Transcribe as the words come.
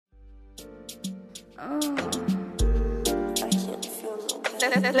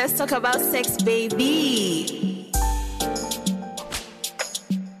Let's talk about sex, baby.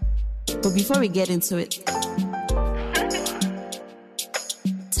 But before we get into it,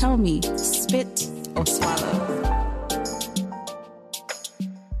 tell me, spit or swallow?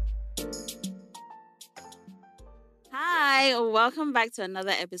 Hi, welcome back to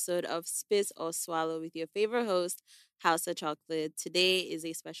another episode of Spit or Swallow with your favorite host, House of Chocolate. Today is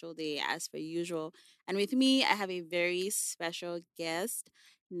a special day as per usual. And with me, I have a very special guest,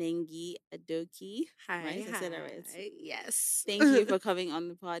 Nengi Adoki. Hi, Right? hi. I said that right. Yes. Thank you for coming on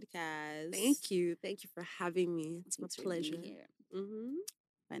the podcast. Thank you. Thank you for having me. It's my Thanks for being pleasure. here. Mm-hmm.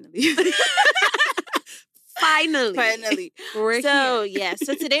 Finally. Finally. We're So, here. yeah.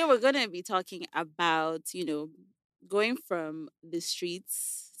 So today we're going to be talking about, going from the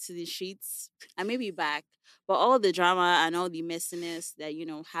streets to the sheets and maybe back, but all the drama and all the messiness that,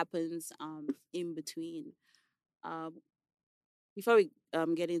 happens in between. Before we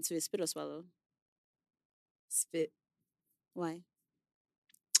get into it, spit or swallow? Spit. Why?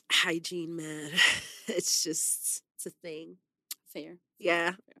 Hygiene, man. It's a thing. Fair.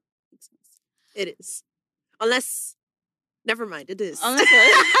 Yeah. Fair. Makes sense. It is. Unless, never mind, it is. Unless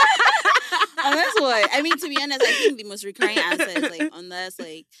what? Unless what? I mean, to be honest, I think the most recurring answer is unless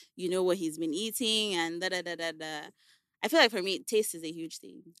you know what he's been eating and da da da da da. I feel like for me, taste is a huge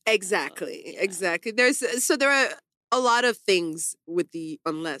thing. Exactly. Yeah. Exactly. There are a lot of things with the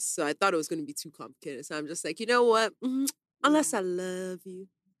unless. So I thought it was going to be too complicated. So I'm just like, you know what? Unless I love you.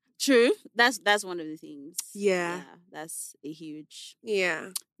 True. That's one of the things. Yeah. That's a huge. Yeah.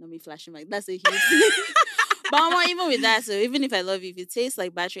 Not me flashing like that's a huge thing. But even with that, so even if I love you, if it tastes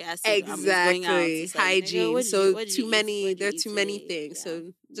like battery acid, exactly. Going out, it's like, hygiene. what So did too you many. eat? There are too many Today? things. Yeah.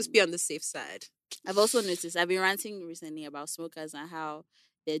 So just be on the safe side. I've also noticed. I've been ranting recently about smokers and how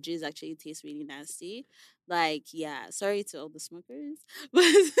their juice actually tastes really nasty. Sorry to all the smokers, but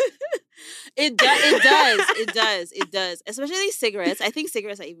it does. Especially cigarettes. I think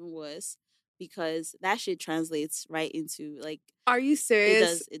cigarettes are even worse because that shit translates right into Are you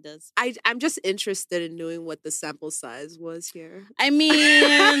serious? It does. I'm just interested in knowing what the sample size was here. I mean,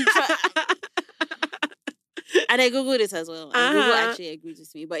 and I googled it as well. And Google actually agrees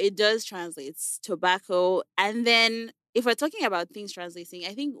with me, but it does translate. It's tobacco, and then if we're talking about things translating,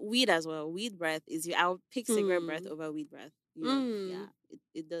 I think weed as well. Weed breath is. I'll pick cigarette breath over weed breath. Yeah,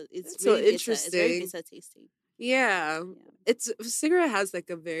 it does. It's That's really so bitter. interesting. It's very bitter tasting. Yeah. Cigarette has a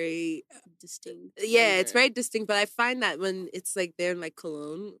very distinct. Yeah, it's very distinct. But I find that when it's they're in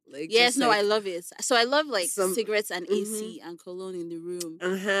cologne, yes, no, I love it. So I love cigarettes and mm-hmm. AC and cologne in the room.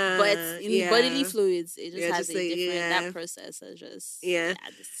 But in bodily fluids, it just has a different that process.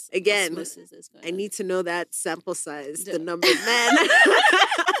 Again, I need to know that sample size, the number of men.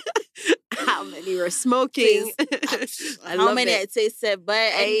 How many were smoking? How many I tasted,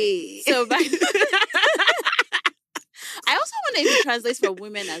 but so back. I also wonder if it translates for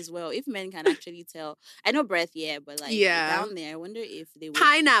women as well. If men can actually tell. I know breath, but down there, I wonder if they would.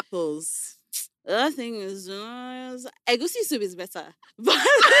 Pineapples. The other thing is, egusi soup is better, but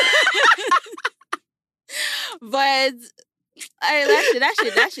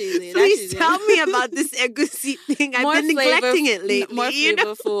that shit. Please tell me about this egusi thing. I've been neglecting it lately. More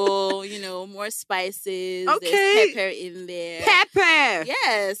flavorful, more spices. Okay. There's pepper in there. Pepper.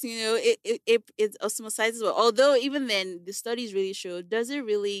 Yes, it osmosizes well. Although even then, the studies really show.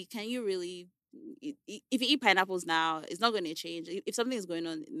 Can you really? If you eat pineapples now, it's not going to change. If something is going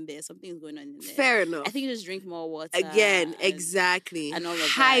on in there, something is going on in there. Fair enough. I think you just drink more water. Again, exactly. And all of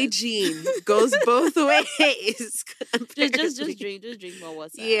hygiene goes both ways. just drink more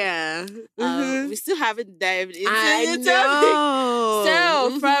water. Yeah. We still haven't dived into it.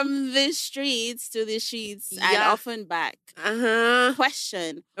 So from the streets to the sheets and often back.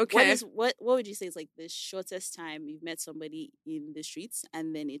 Question. Okay. What would you say is the shortest time you've met somebody in the streets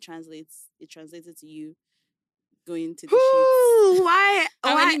and then it translates it to you going to the sheets? Why?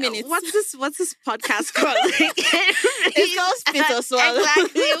 How many minutes? What's this podcast called? It's called Spit or Swallow.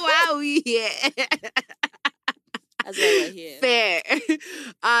 Exactly. Wow, yeah. That's why we're here. Fair.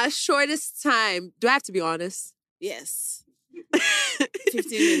 Shortest time. Do I have to be honest? Yes.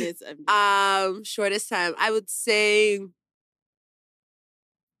 15 minutes. Shortest time. I would say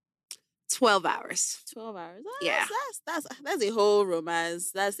 12 hours. 12 hours. Yeah. That's a whole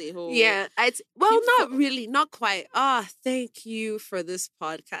romance. That's a whole. Yeah. Not really. Not quite. Thank you for this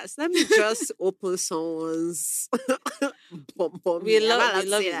podcast. Let me just open someone's. We love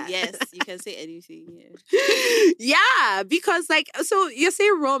it. Yes, you can say anything. Yeah, because so you say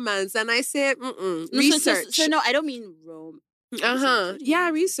romance and I say research. So no, I don't mean Yeah,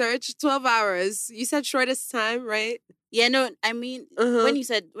 research 12 hours. You said shortest time, right? Yeah, no, I mean, when you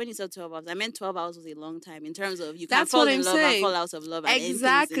said 12 hours, I meant 12 hours was a long time in terms of you can't fall in love and fall out of love. And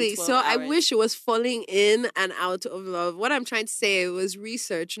exactly. So hours. I wish it was falling in and out of love. What I'm trying to say was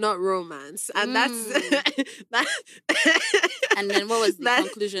research, not romance. And that's that. And then what was the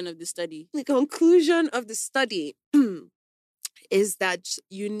conclusion of the study? The conclusion of the study is that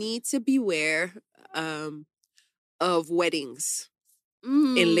you need to beware of weddings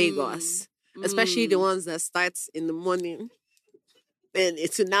in Lagos. Especially the ones that starts in the morning and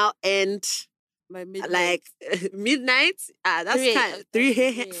it will now end by midnight. Like midnight. That's kind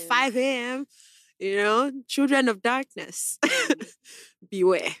of 5 a.m. You know, children of darkness,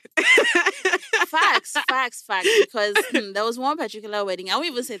 beware. Facts. Because there was one particular wedding. I won't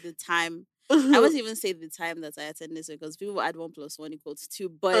even say the time. I won't even say the time that I attended because people add 1 + 1 = 2.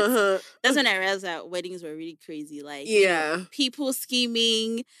 But that's when I realized that weddings were really crazy. Like, you know, people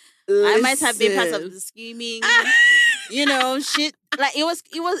scheming. Listen. I might have been part of the scheming. You know, shit. Like it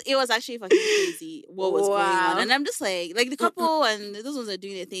was actually fucking crazy what was going on. And I'm just like the couple and those ones are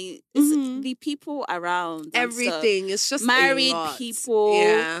doing their thing. It's the people around. Everything. It's just married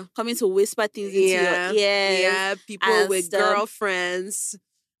people coming to whisper things into your ears. Yeah, people with girlfriends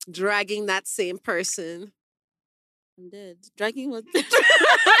dragging that same person. I'm dead. Dragging what?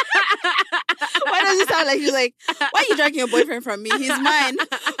 Why does it sound like you're like, why are you dragging your boyfriend from me? He's mine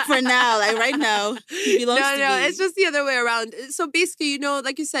for now. Like right now, he belongs to me. No, it's just the other way around. So basically, you know,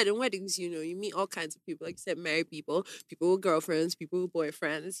 like you said, in weddings, you know, you meet all kinds of people. Like you said, married people, people with girlfriends, people with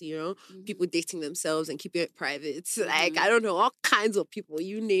boyfriends, you know, people dating themselves and keeping it private. Like, I don't know, all kinds of people,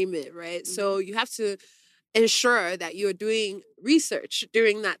 you name it, right? So you have to ensure that you're doing research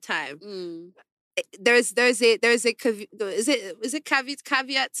during that time. There's a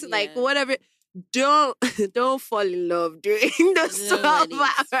caveat like whatever. Don't fall in love during those 12 hours.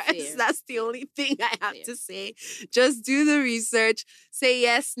 Fair. That's the only thing I have to say. Just do the research. Say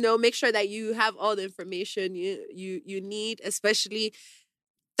yes, no. Make sure that you have all the information you need, especially.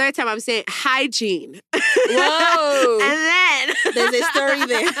 Third time I'm saying hygiene. Whoa. And then there's a story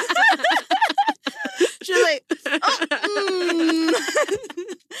there. She's like,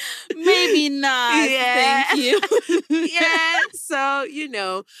 maybe not. Yeah. Thank you. Yeah. So, you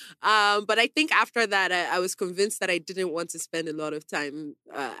know, but I think after that, I was convinced that I didn't want to spend a lot of time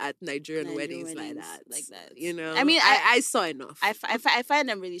at Nigerian weddings like that. You know, I mean, I saw enough. I find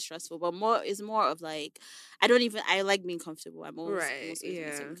them really stressful, but it's more of like, I like being comfortable. I'm always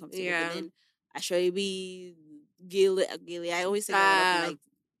comfortable. Yeah. But then I should be gilly. I always say that like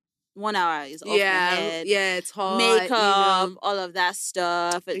 1 hour is off my head. Yeah, it's hot. Makeup, you know. all of that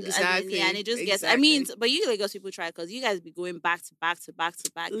stuff. Exactly. And it just gets. I mean, but you Lagos people try because you guys be going back to back to back to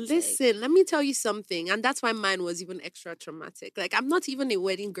back. Listen, let me tell you something, and that's why mine was even extra traumatic. Like, I'm not even a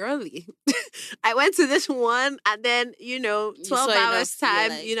wedding girly. I went to this one, and then 12 hours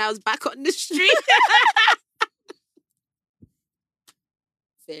time. I was back on the street.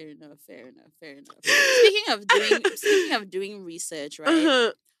 Fair enough. Speaking of doing research,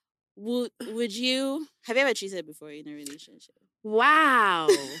 right? Would you have you ever cheated before in a relationship? Wow.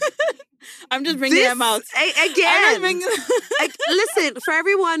 I'm just bringing them out. Again. Listen, for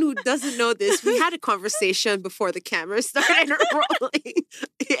everyone who doesn't know this, we had a conversation before the camera started rolling.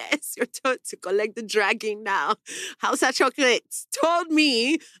 Yes, your turn to collect the dragging now. Hausa Chocolates told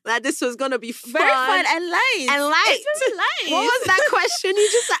me that this was going to be fun. Very fun and light. It's very light. What was that question you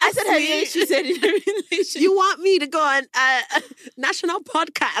just asked? I said, have you ever cheated in a relationship? You want me to go on a national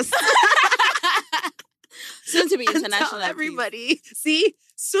podcast? Soon to be international. Everybody. See?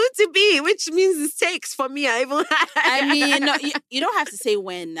 Soon to be, which means it takes for me. I mean, no, you don't have to say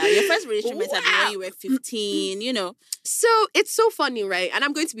when now. Your first relationship might have been when you were 15, you know. So it's so funny, right? And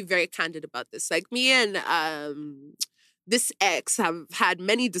I'm going to be very candid about this. Like me and this ex have had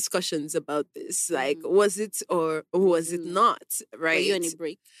many discussions about this. Like, was it or was it not, right? Were you on a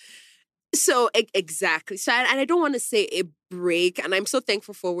break? So exactly. So and I don't want to say a break, and I'm so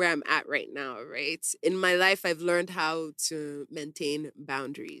thankful for where I'm at right now, right? In my life, I've learned how to maintain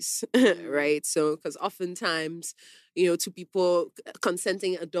boundaries, right? So because oftentimes, two people,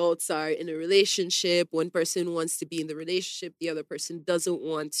 consenting adults are in a relationship. One person wants to be in the relationship, the other person doesn't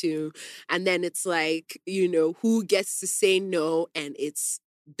want to, and then it's like, who gets to say no, and it's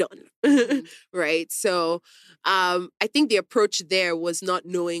done. Right? So I think the approach there was not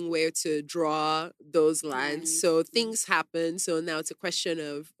knowing where to draw those lines. So things happen. So now it's a question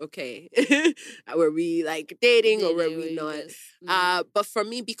of, okay, were we like dating or were we not? But for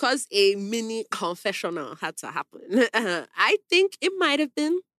me, because a mini confessional had to happen, I think it might have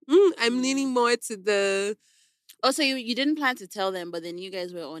been. I'm leaning more to the Oh, so you didn't plan to tell them, but then you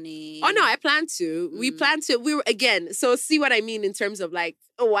guys were on a... Oh, no, I plan to. We plan to. We were, again, so see what I mean in terms of like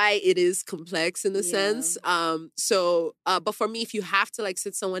why it is complex in a sense. But for me, if you have to like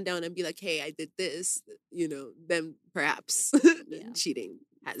sit someone down and be like, hey, I did this, then perhaps cheating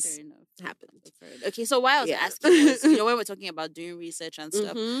has happened. Okay, so why I was asking was, when we're talking about doing research and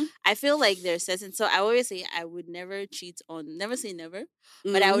stuff, I feel like there's certain... So I always say I would never cheat on... Never say never,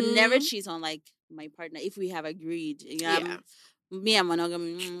 but I would never cheat on like my partner if we have agreed. Me and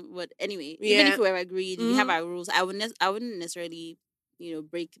monogamy, but anyway, even if we have agreed, we have our rules. I wouldn't necessarily,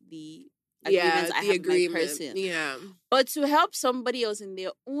 break the agreements I have with my person. Yeah. But to help somebody else in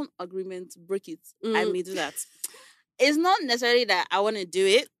their own agreement break it, I may do that. It's not necessarily that I want to do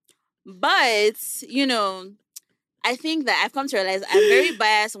it, but I think that I've come to realize I'm very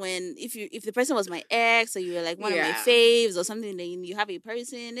biased when if the person was my ex or you were like one of my faves or something, then you have a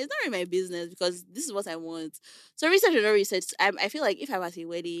person, it's not really my business because this is what I want. So research or no research, I feel like if I'm at a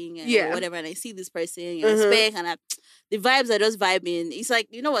wedding or whatever and I see this person and I spec and the vibes are just vibing, it's like,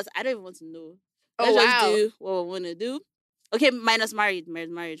 you know what, I don't even want to know. Let's just do what we want to do. Okay, minus marriage.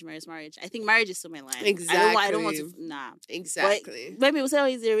 I think marriage is still my line. Exactly. I don't want to. Nah. Exactly. When people say, "Oh,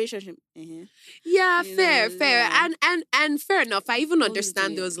 it's a relationship," yeah, fair, and fair enough. I even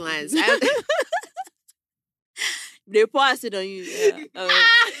understand those lines. They pass it on you. Yeah.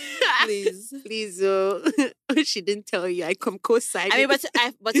 Please. She didn't tell you. I come co-sign. I mean,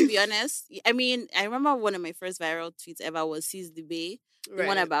 but to be honest, I mean, I remember one of my first viral tweets ever was "Seize the Bay." The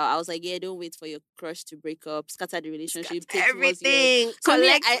one about, I was like, yeah, don't wait for your crush to break up, scatter the relationship, take everything. So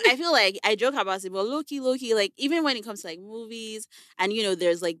I feel like I joke about it, but low-key, like even when it comes to like movies, and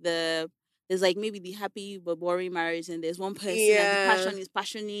there's like maybe the happy but boring marriage, and there's one person and the passion is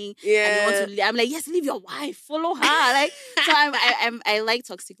passioning, and they want to. I'm like, yes, leave your wife, follow her. Like, so I like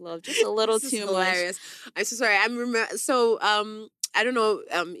toxic love just a little too much. I'm so sorry. So I don't know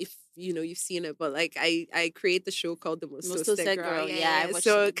if you've seen it, but like I create the show called The Most Toasted Girl. Yeah.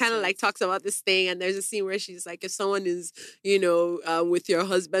 So it kind of like talks about this thing, and there's a scene where she's like, if someone is, with your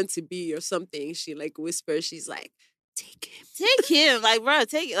husband to be or something, she like whispers, she's like, take him, like, bro,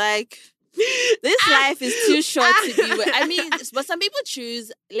 take it, like. This life is too short to be with. I mean, but some people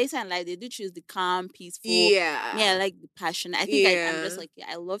choose later in life. They do choose the calm, peaceful. Yeah, like the passion. I think I'm just like,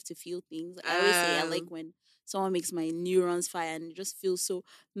 I love to feel things. I always say I like when someone makes my neurons fire and it just feels so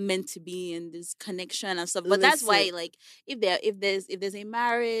meant to be in this connection and stuff. But that's why, like, if there's a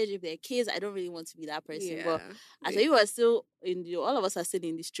marriage, if there are kids, I don't really want to be that person. But as you are still all of us are still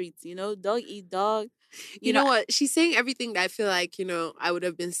in the streets, dog eat dog. You know what? She's saying everything that I feel like, I would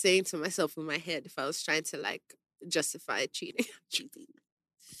have been saying to myself in my head if I was trying to like justify cheating.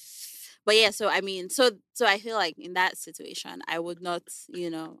 But yeah, so I mean, so I feel like in that situation, I would not.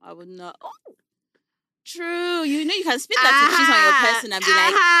 Oh, true. You can spit that to cheat on your person and be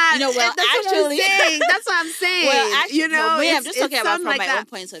like, well, actually, that's what I'm saying. Well, actually, I'm just talking about from my own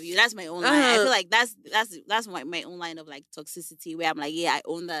point of view. That's my own line. I feel like that's my own line of like toxicity where I'm like, yeah, I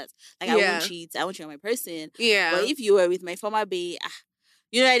own that. Like, I won't cheat. I won't cheat on my person. Yeah. But if you were with my former bae,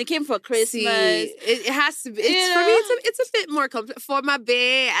 it came for Christmas. It has to be. For me, it's a bit more complex. For my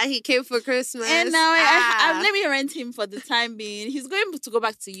bae, and he came for Christmas. And now let me rent him for the time being. He's going to go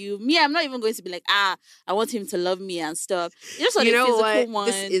back to you. Me, I'm not even going to be like, I want him to love me and stuff. Just on the physical one.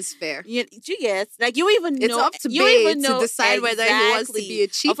 This is fair. You get like you even know. It's up to bae to decide whether he wants to be a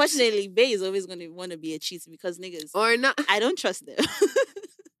cheat. Unfortunately, bae is always going to want to be a cheat because niggas or not. I don't trust them.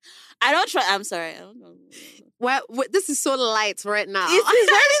 I'm sorry. I don't know. Well, this is so light right now. This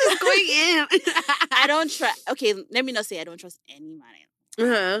is going in. I don't trust. Okay, let me not say I don't trust any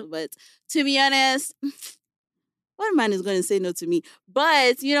man. But to be honest, what man is going to say no to me?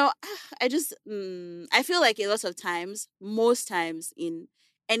 But I just I feel like a lot of times, most times in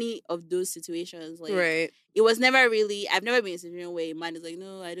any of those situations, like it was never really. I've never been in a situation where a man is like,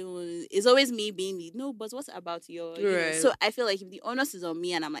 no, I don't want to. It's always me being the no. But what about your? So I feel like if the onus is on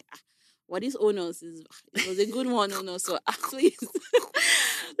me, and I'm like, what is onus is? It was a good one, so please.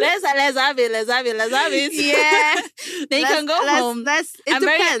 Let's have it. Yeah. Then you can go home. It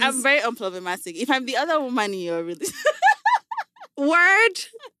depends. I'm very unproblematic. If I'm the other woman in your relationship. Word.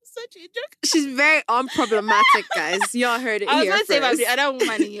 Such a joke. She's very unproblematic, guys. Y'all heard it here. I was going to say about the other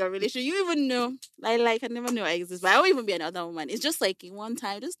woman in your relationship. You even know. I never knew I exist, but I won't even be another woman. It's just like in one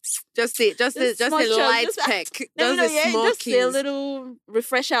time, just a light peck. Just a little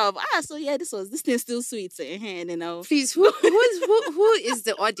refresher of so yeah, this thing's still sweet. Please, who is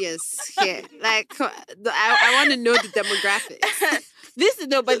the audience here? Like, I want to know the demographics. This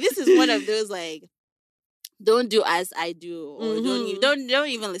is one of those like don't do as I do, or don't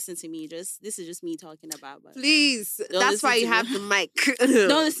even listen to me. This is just me talking about. But please, that's why you have the mic.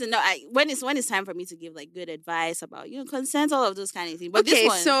 Don't listen. No, when it's time for me to give like good advice about consent, all of those kind of things. But okay,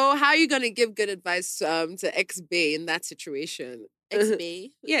 so how are you gonna give good advice to ex-bae in that situation?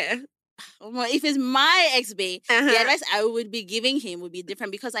 Ex-bae, yeah. Well, if it's my ex-bae, the advice I would be giving him would be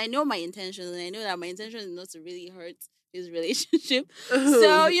different because I know my intentions, and I know that my intention is not to really hurt his relationship.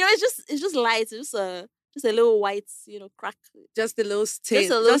 So it's just light, just a little white, crack. Just a little stain.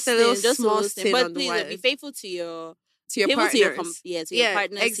 Just a little small stain. But on please the white. Be faithful to your partners. To your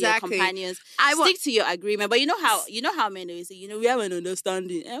partners, exactly. To your companions. Stick to your agreement. But you know how men always say, we have an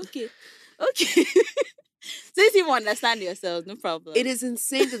understanding. Okay. So if you understand yourself, no problem. It is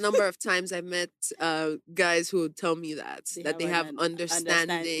insane the number of times I met guys who would tell me that they have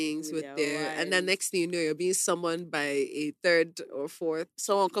understandings with their wives. And then next thing you know, you're being summoned by a third or fourth.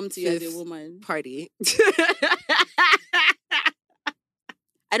 Someone come to you as a woman. Party.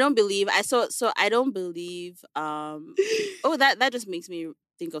 I don't believe that just makes me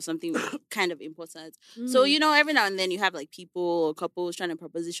think of something kind of important. So, every now and then you have like people or couples trying to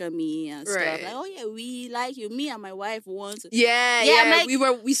proposition me and stuff. Like, oh yeah, we like you. Me and my wife want to. Yeah.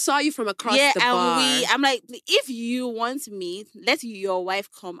 Like, we saw you from across the bar. I'm like, if you want me, let your wife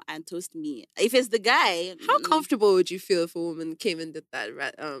come and toast me. If it's the guy, how comfortable would you feel if a woman came and did that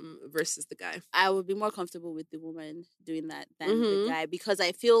versus the guy? I would be more comfortable with the woman doing that than the guy, because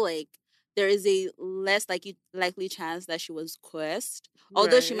I feel like there is a less likely chance that she was coerced.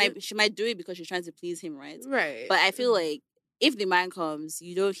 Although she might do it because she's trying to please him, right? Right. But I feel like if the man comes,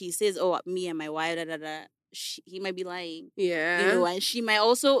 he says, "Oh, me and my wife," he might be lying. Yeah. And she might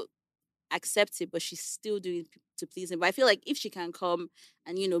also accept it, but she's still doing it to please him. But I feel like if she can come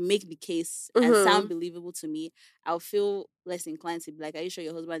and make the case and sound believable to me, I'll feel less inclined to be like, "Are you sure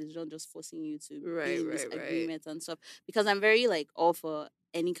your husband is not just forcing you to be in this agreement and stuff?" Because I'm very all for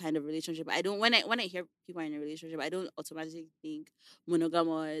any kind of relationship. I don't when I hear people are in a relationship, I don't automatically think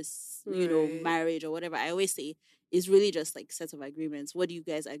monogamous, marriage or whatever. I always say it's really just like sets of agreements. What do you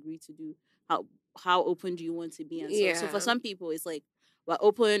guys agree to do? How open do you want to be? And stuff. So for some people, it's like we're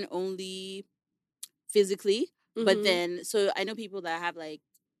open only physically, but then so I know people that have like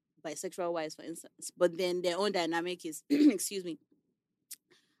bisexual wives, for instance, but then their own dynamic is excuse me.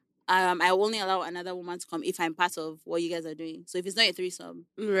 I only allow another woman to come if I'm part of what you guys are doing. So if it's not a threesome,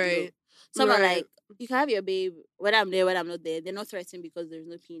 right? Some are like, you can have your babe whether I'm there, whether I'm not there. They're not threatened because there's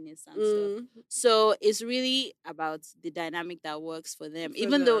no penis and stuff. So it's really about the dynamic that works for them.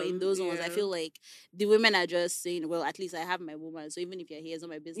 Even though in those ones, I feel like the women are just saying, well, at least I have my woman. So even if you're here, it's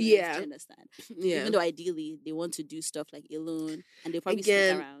not my business. Yeah. You understand? Yeah. Even though ideally they want to do stuff like alone and they'll probably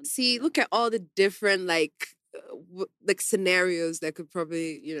stick around. See, look at all the different scenarios that could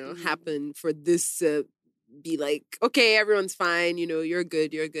probably happen for this to be like, okay, everyone's fine, you're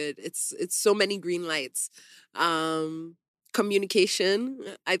good. It's so many green lights. Communication,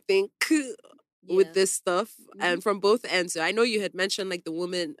 I think, with this stuff, and from both ends. So I know you had mentioned like the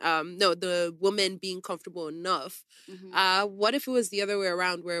woman being comfortable enough. What if it was the other way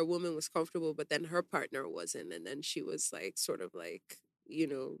around, where a woman was comfortable but then her partner wasn't, and then she was like sort of like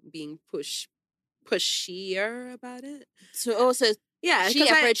being pushier about it? So also she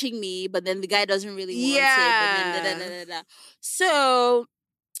approaching me, but then the guy doesn't really want it, but then So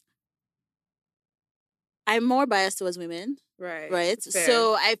I'm more biased towards women, right? Fair.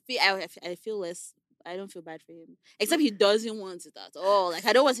 So I feel less. I don't feel bad for him, except he doesn't want it at all. Like,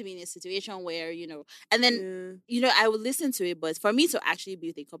 I don't want to be in a situation where and then I would listen to it, but for me to actually be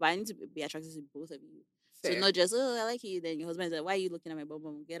with a couple, I need to be attracted to both of you. Fair. So not just, oh, I like you, then your husband's like, why are you looking at my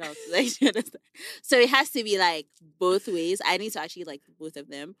bum? Get out. Like, you understand? So it has to be like both ways. I need to actually like both of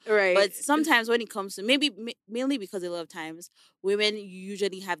them. Right. But sometimes when it comes to, mainly because a lot of times women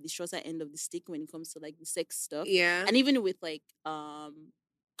usually have the shorter end of the stick when it comes to like the sex stuff. Yeah. And even with like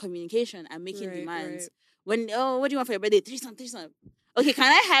communication and making demands. When, what do you want for your birthday? Threesome. Okay,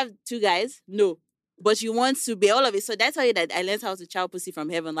 can I have 2 guys? No. But you want to be all of it. So that's how I learned how to chow pussy from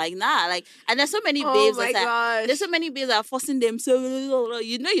heaven. Like, nah, like, and there's so many babes there's so many babes that are forcing them. So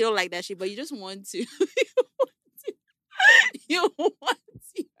you don't like that shit, but you just want to. You want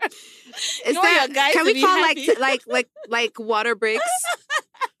your guys can to we be call happy. like water breaks?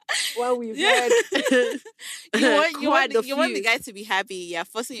 Well, we've heard. You want the guy to be happy. You're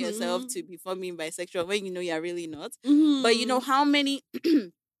forcing yourself to be being bisexual when you're really not. But how many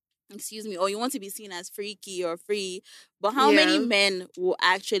excuse me, or you want to be seen as freaky or free, but how many men will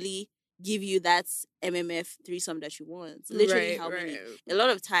actually give you that MMF threesome that you want. Literally, how many? A lot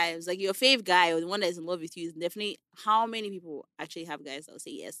of times, like your fave guy or the one that's in love with you is definitely how many people actually have guys that will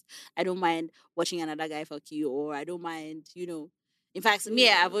say yes. I don't mind watching another guy fuck you, or I don't mind, In fact, me,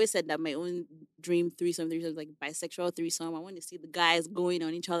 I've always said that my own dream threesome is like bisexual threesome. I want to see the guys going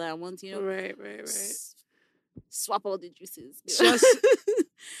on each other. I want, right. Swap all the juices. Just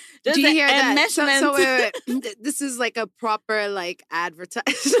do you hear that? So wait. This is like a proper like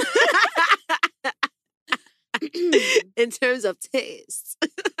advertisement in terms of taste.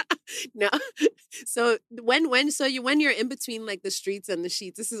 No. So when you're in between like the streets and the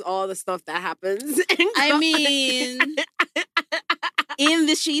sheets, this is all the stuff that happens. I mean, in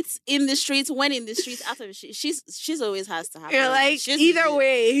the streets, when in the streets, after the sheets, she's always has to happen. You're like either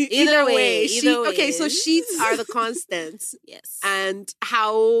way. Okay, so sheets are the constants. Yes. And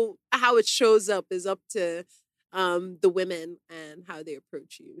how it shows up is up to the women and how they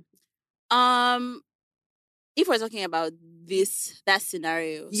approach you. If we're talking about that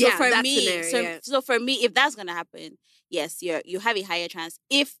scenario, so for me, if that's gonna happen, yes, you have a higher chance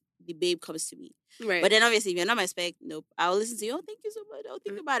if the babe comes to me. Right. But then obviously, if you're not my spec, nope. I'll listen to you. Oh, thank you so much. I'll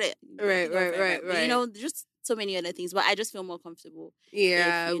think about it. Right. Just so many other things. But I just feel more comfortable.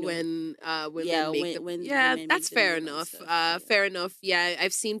 Yeah, when that's fair enough. Fair enough. Yeah,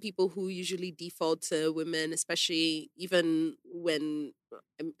 I've seen people who usually default to women, especially even when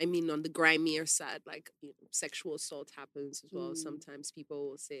on the grimier side, like sexual assault happens as well. Sometimes people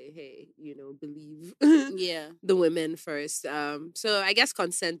will say, "Hey, believe the women first." So I guess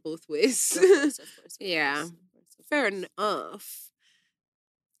consent both ways. Of course. Yeah, fair enough.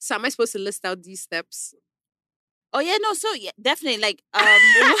 So am I supposed to list out these steps? Oh yeah, no. So yeah, definitely. Like,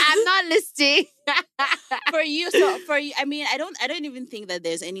 I'm not listing for you. So for you, I mean, I don't even think that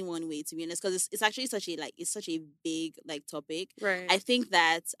there's any one way, to be honest, because it's actually such a big like topic. Right. I think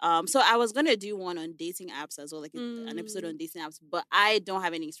that so I was gonna do one on dating apps as well, like an episode on dating apps, but I don't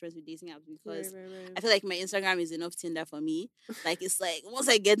have any experience with dating apps because I feel like my Instagram is enough Tinder for me. Like it's like once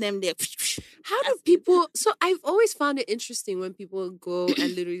I get them there. How do people? So I've always found it interesting when people go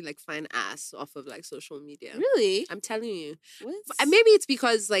and literally like find ass off of like social media. Really? I'm telling you. What? Maybe it's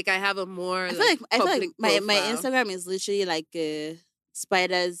because like I have a more. I feel like my Instagram is literally like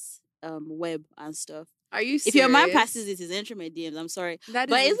spider's web and stuff. Are you serious? If your man passes it, he's entering my DMs. I'm sorry. That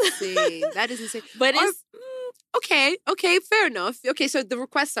is insane. That is insane. But it's okay, fair enough. Okay, so the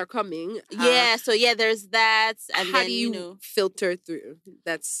requests are coming. So there's that. And how then, do you filter through?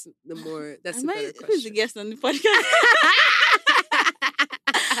 That's the better question. Who's the guest on the podcast?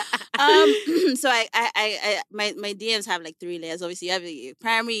 So I my DMs have like 3 layers. Obviously, you have the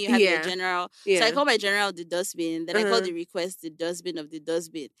primary, you have your general. Yeah. So I call my general the dustbin. Then I call the request the dustbin of the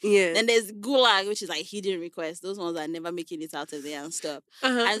dustbin. Yeah. Then there's gulag, which is like hidden requests. Those ones are never making it out of there and stuff.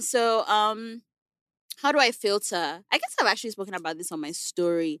 And so how do I filter? I guess I've actually spoken about this on my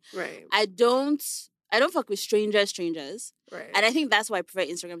story. Right. I don't fuck with strangers. Right. And I think that's why I prefer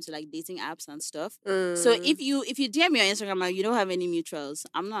Instagram to like dating apps and stuff. So if you DM me on Instagram and you don't have any mutuals,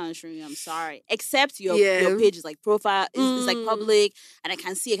 I'm not answering you. I'm sorry. Except your page is like profile, is like public, and I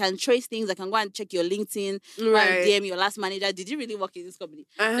can trace things. I can go and check your LinkedIn, go and DM your last manager. Did you really work in this company?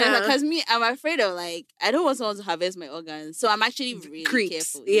 Because me, I'm afraid of like, I don't want someone to harvest my organs. So I'm actually really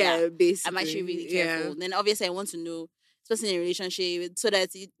careful. Yeah, basically. I'm actually really careful. Then obviously I want to know person in a relationship so that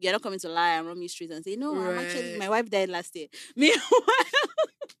you're not coming to lie and run me streets and say, no, I'm actually, my wife died last year. Meanwhile,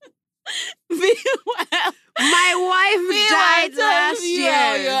 my wife died last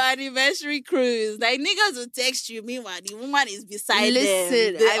year. Your anniversary cruise. Like, niggas will text you. Meanwhile, the woman is beside them.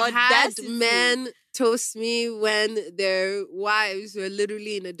 Listen, I've had men toast me when their wives were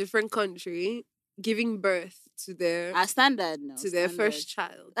literally in a different country giving birth to their first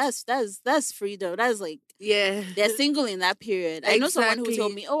child. That's freedom. That's like, they're single in that period. I know someone who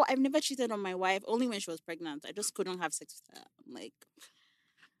told me, "Oh, I've never cheated on my wife, only when she was pregnant. I just couldn't have sex with her." I'm like,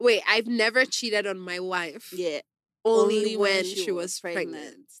 wait, I've never cheated on my wife. Yeah, only when she was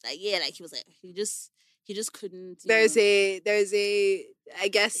pregnant. Like, like he was like, he just couldn't. There's a I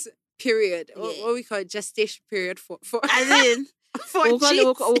guess period. What we call it, gestation period for. As in, we'll call it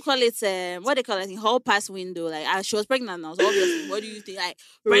what they call it, hall pass window. Like, she was pregnant now, so obviously, what do you think? Like,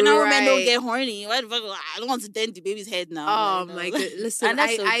 pregnant women don't get horny. What the fuck? I don't want to dent the baby's head now. Oh my god! Listen,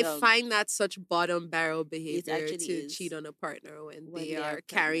 I find that such bottom barrel behavior to cheat on a partner when they are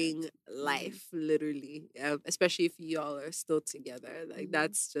carrying life, literally. Especially if y'all are still together. Like,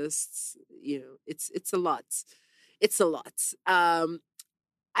 that's just, it's a lot. It's a lot.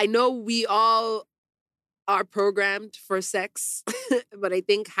 I know we all are programmed for sex, but I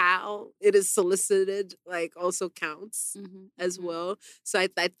think how it is solicited like also counts as well. So I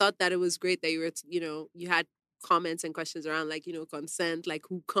thought that it was great that you were, you had comments and questions around like, consent, like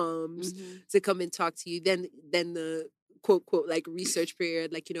who comes to come and talk to you. Then the quote like research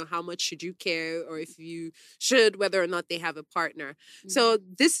period, like, how much should you care, or if you should, whether or not they have a partner. So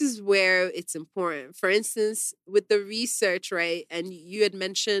this is where it's important. For instance, with the research, right? And you had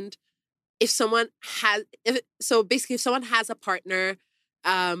mentioned if someone has a partner,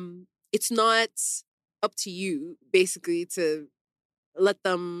 it's not up to you basically to let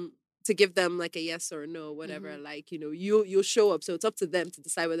them, to give them like a yes or a no, whatever. Like, you'll show up. So it's up to them to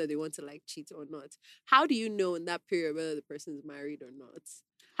decide whether they want to like cheat or not. How do you know in that period whether the person is married or not?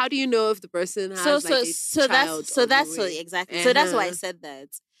 How do you know if the person has child exactly. So that's why I said that.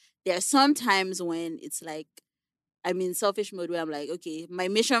 There are some times when it's like, I'm in selfish mode where I'm like, okay, my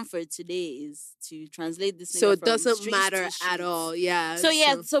mission for today is to translate this. So it doesn't matter at all. Yeah.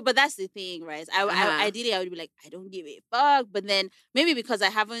 So but that's the thing, right? Ideally I would be like, I don't give a fuck. But then maybe because I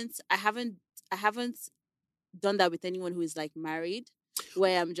haven't done that with anyone who is like married,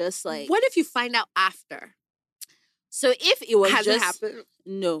 where I'm just like, what if you find out after? So if it was it happened?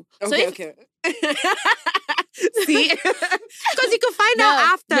 No. Okay. See, because you can find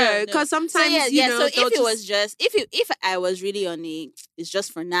out after. Because sometimes, So if it was just if I was really on it's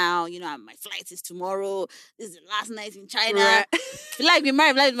just for now. My flight is tomorrow. This is the last night in China. Right. If you like be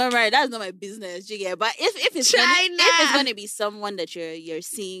married, that's not my business. You get. But if it's China, if it's gonna be someone that you're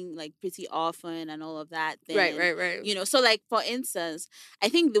seeing like pretty often and all of that, then right. So like for instance, I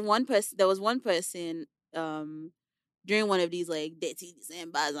think there was one person during one of these like dirty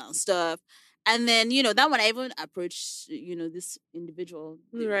Decembers and stuff. And then, that one I even approached, this individual.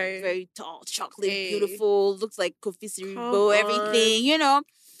 Right. Very tall, chocolate, beautiful, looks like Kofi Siriboe, everything,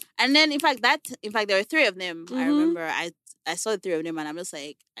 And then, in fact, there were three of them. I remember I saw the three of them and I'm just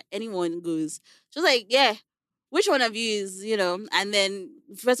like, anyone goes. She was like, yeah, which one of you is, And then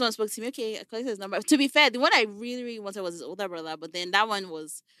the first one spoke to me, okay, I collected his number. To be fair, the one I really, really wanted was his older brother, but then that one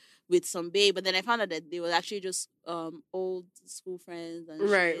was with some babe, but then I found out that they were actually just old school friends and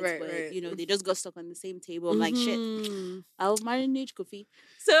right. they just got stuck on the same table. I'm like, shit, I'll manage Kofi.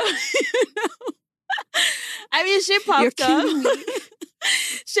 So I mean, she popped up.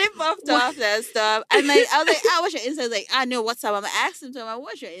 She popped off and stuff. And like, I was like, what's your Instagram? Like, I know what's up. I'm asking him,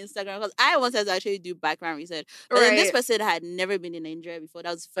 what's your Instagram? Because I wanted to actually do background research. But then this person had never been in Nigeria before.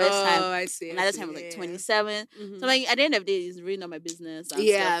 That was the first time. Oh, I see. Another time was like 27. So like, at the end of the day, it's really not my business. And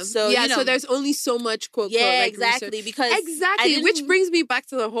stuff. So so there's only so much quote like, exactly. Research. Because which brings me back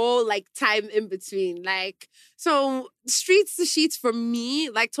to the whole like time in between. Like, so streets to sheets for me,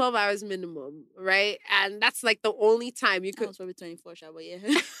 like 12 hours minimum, right? And that's like the only time you could. I was probably 24, but yeah.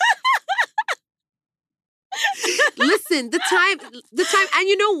 Listen, the time, and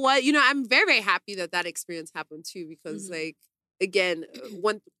you know what? I'm very, very happy that experience happened too, because like, again,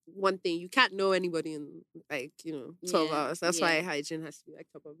 one thing, you can't know anybody in like, 12 hours. That's why hygiene has to be like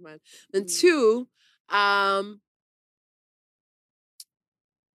top of mind. And two, I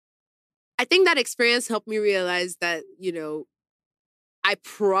think that experience helped me realize that, I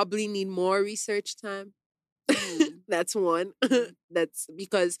probably need more research time. That's one. That's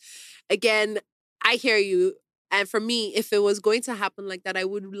because, again, I hear you. And for me, if it was going to happen like that, I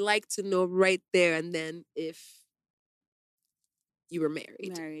would like to know right there and then if you were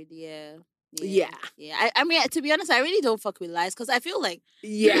married. Yeah. I mean, to be honest, I really don't fuck with lies because I feel like,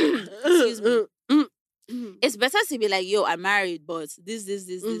 excuse me. It's better to be like, yo, I'm married, but this,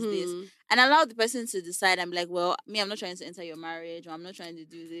 and allow the person to decide. I'm like, well, I'm not trying to enter your marriage, or I'm not trying to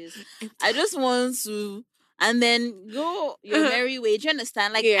do this. I just want to, and then go your merry way. Do you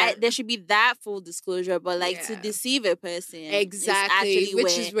understand? Like, there should be that full disclosure, but like to deceive a person, exactly,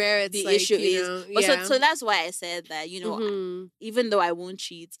 which is where it's the like, issue is. But so that's why I said that, even though I won't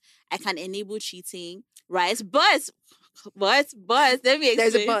cheat, I can enable cheating, right? But let me explain.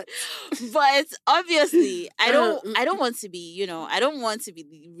 There's a but. But obviously, I don't want to be, I don't want to be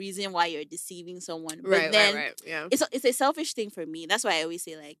the reason why you're deceiving someone. But right. Yeah. It's a selfish thing for me. That's why I always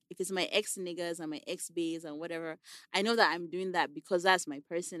say, like, if it's my ex niggas and my ex baes and whatever, I know that I'm doing that because that's my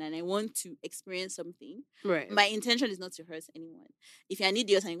person and I want to experience something. Right. My intention is not to hurt anyone. If I need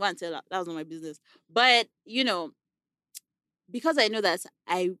yours, I can go and tell that was not my business. But because I know that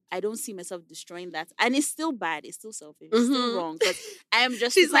I don't see myself destroying that, and it's still bad, it's still selfish, it's still wrong. Because I am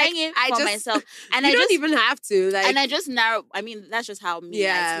just saying it for myself, and I don't even have to. Like, and I just narrow. I mean, that's just how me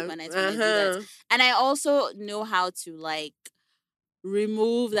I sleep when I do that. And I also know how to like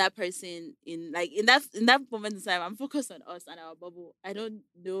remove that person in that moment in time. I'm focused on us and our bubble. I don't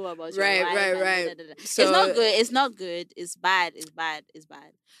know about your life. Right. So it's not good. It's not good. It's bad. It's bad. It's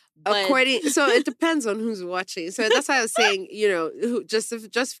bad. But so it depends on who's watching. So that's why I was saying,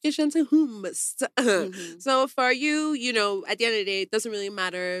 justification to whom. So for you, at the end of the day, it doesn't really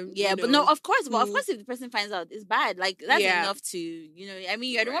matter. Yeah, but no, of course. But of course, if the person finds out, it's bad. Like that's enough to, I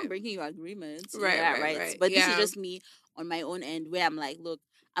mean, you're the one breaking your agreements. Right. But this is just me on my own end, where I'm like, look,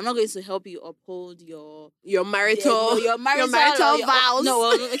 I'm not going to help you uphold your marital vows.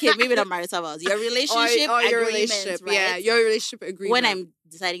 Okay, maybe not marital vows. Your relationship or your relationship, right? Yeah, your relationship agreement. When I'm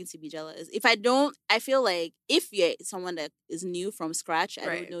deciding to be jealous, if I don't, I feel like if you're someone that is new from scratch, I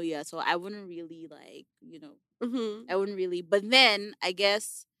don't know you at all. I wouldn't really I wouldn't really. But then I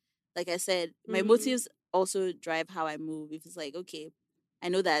guess, like I said, my motives also drive how I move. If it's like, okay, I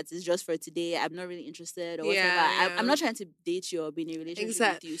know that it's just for today, I'm not really interested or whatever. I'm not trying to date you or be in a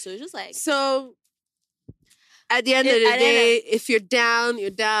relationship with you. So it's just like, at the end of the day, if you're down, you're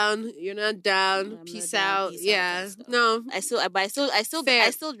down. You're not down. Peace out. Yeah. No. I still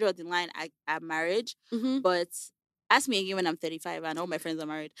draw the line at marriage. But ask me again when I'm 35 and all my friends are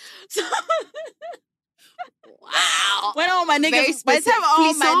married. So wow. When all my niggas, by the time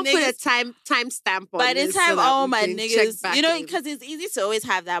all my niggas, put a time stamp on by the this time so all my niggas, because it's easy to always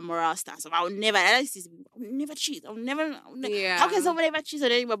have that moral stance of I'll never cheat. I'll never. How can somebody ever cheat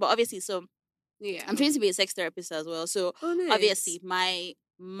on anyone? But obviously, so I'm trained to be a sex therapist as well. So obviously, my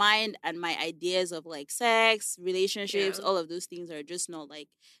mind and my ideas of like sex, relationships, all of those things are just not like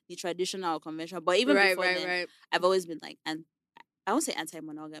the traditional or conventional. But even before then, I've always been like, and I won't say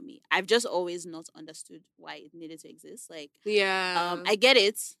anti-monogamy. I've just always not understood why it needed to exist. Like, I get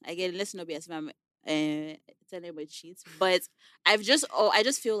it. Let's not be as if I'm telling about cheats, but I just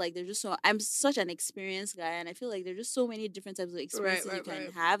feel like there's just I'm such an experienced guy, and I feel like there's just so many different types of experiences you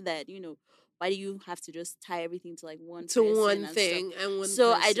can have that why do you have to just tie everything to like one thing and one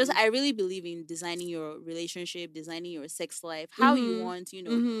so person? I really believe in designing your relationship, designing your sex life how you want,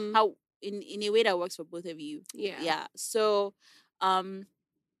 how in a way that works for both of you. So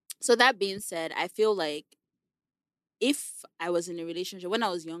so that being said, I feel like if I was in a relationship when I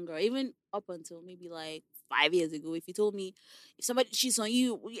was younger, even up until maybe like 5 years ago, if you told me if somebody cheats on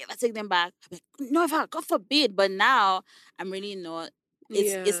you, will you ever take them back? I'd be like, never, God forbid. But now I'm really not.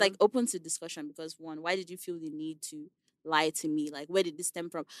 It's like open to discussion because one, why did you feel the need to lie to me? Like, where did this stem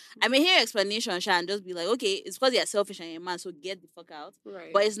from? I may hear explanation, Sha, and just be like, okay, it's because you're selfish and you're a man, so get the fuck out.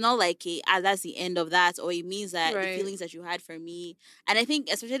 But it's not like that's the end of that, or it means that the feelings that you had for me. And I think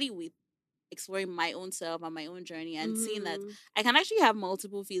especially with exploring my own self and my own journey and seeing that I can actually have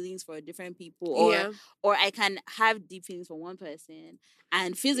multiple feelings for different people, or I can have deep feelings for one person,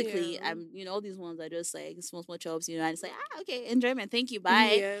 and physically I'm all these ones are just like small chops, and it's like okay, enjoyment, thank you,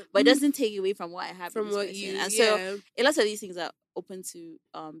 bye. But it doesn't take away from what I have from what person. And so a lot of these things are open to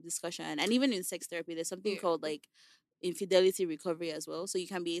discussion. And even in sex therapy there's something called like infidelity recovery as well. So you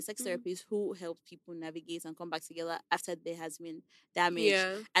can be a sex therapist who helps people navigate and come back together after there has been damage.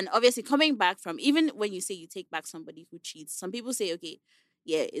 And obviously coming back from, even when you say you take back somebody who cheats, some people say, okay,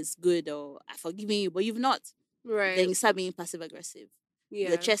 yeah, it's good or I've forgiven you, but you've not. Then you start being passive aggressive.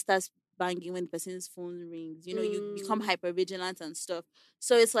 Your chest starts banging when the person's phone rings. You become hyper vigilant and stuff.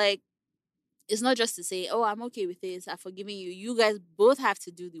 So it's like, it's not just to say, oh, I'm okay with this, I've forgiven you. You guys both have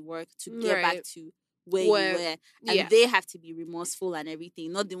to do the work to get back to where you were, and they have to be remorseful and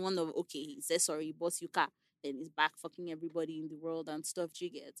everything, not the one of okay, he says sorry, boss you car, then he's back fucking everybody in the world and stuff. You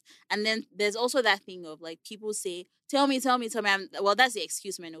get? And then there's also that thing of like people say, tell me. Well, that's the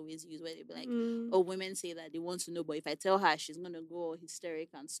excuse men always use, where they be like, oh, women say that they want to know, but if I tell her, she's gonna go hysteric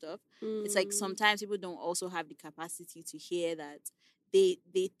and stuff. It's like sometimes people don't also have the capacity to hear that. They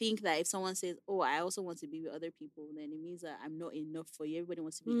think that if someone says, oh, I also want to be with other people, then it means that I'm not enough for you. Everybody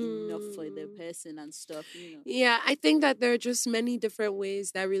wants to be enough for the person and stuff, Yeah, I think that there are just many different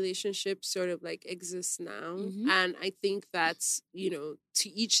ways that relationships sort of like exist now. And I think that's, to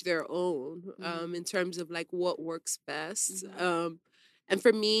each their own, in terms of like what works best. And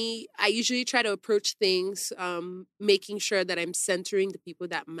for me, I usually try to approach things making sure that I'm centering the people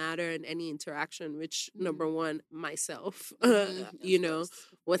that matter in any interaction, which number one, myself,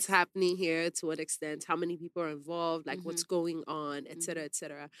 what's happening here, to what extent, how many people are involved, like what's going on, et cetera, et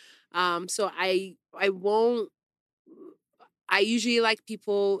cetera. So I usually like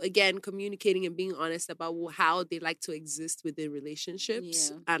people, again, communicating and being honest about how they like to exist within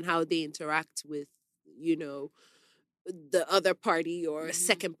relationships and how they interact with, the other party or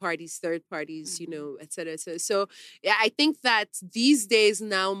second parties, third parties, et cetera, et cetera. So yeah, I think that these days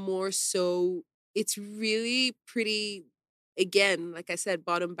now more so, it's really pretty again, like I said,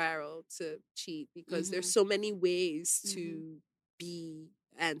 bottom barrel to cheat, because there's so many ways to be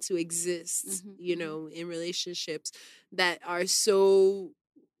and to exist, you know, in relationships that are so,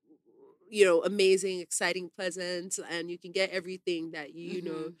 you know, amazing, exciting, pleasant, and you can get everything that you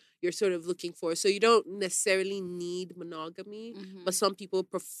know you're sort of looking for. So you don't necessarily need monogamy, but some people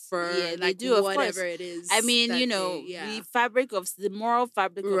prefer they like do, of whatever course. it is. I mean, you that know, they, the moral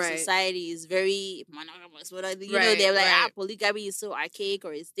fabric of Right. society is very monogamous. But you know, Right, they're like, right. polygamy is so archaic,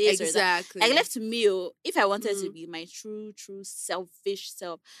 or it's this or that. Exactly. Like, left to me, if I wanted to be my true selfish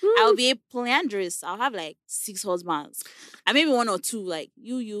self, I'll be a polyandrist. I'll have like 6 husbands, and maybe 1 or 2 like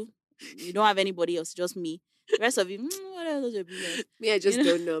you don't have anybody else, just me. The rest of you, what else is your business? Me, I just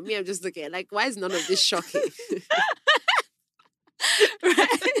don't know. Me, I'm just looking at like, why is none of this shocking? Right.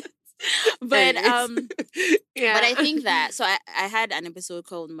 But yeah. but I think that, so I had an episode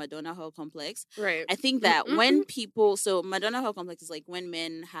called Madonna Hall Complex. Right. I think that when people, so Madonna Hall Complex is like when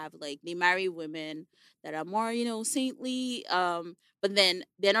men have like, they marry women that are more, you know, saintly, but then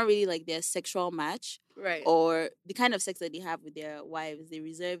they're not really like their sexual match. Right. Or the kind of sex that they have with their wives, they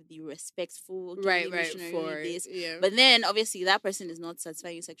reserve the respectful, Right, missionary, for this. yeah. But then obviously that person is not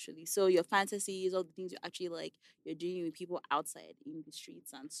satisfying you sexually. So your fantasies, all the things you actually like, you're doing with people outside in the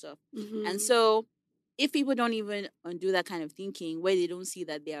streets and stuff. And so if people don't even undo that kind of thinking, where they don't see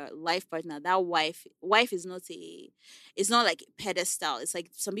that their life partner, that wife is not it's not like a pedestal. It's like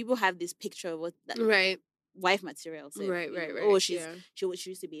some people have this picture of what that right. wife material. So, right. Oh, she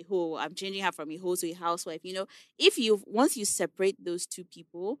used to be a hoe. I'm changing her from a hoe to a housewife. You know, once you separate those two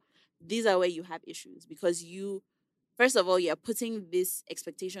people, these are where you have issues, because first of all, you're putting this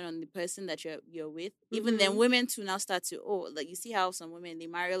expectation on the person that you're with. Even then, women too now start to, like, you see how some women, they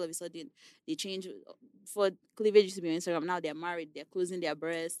marry, all of a sudden they change. For cleavage used to be on Instagram, now they're married, they're closing their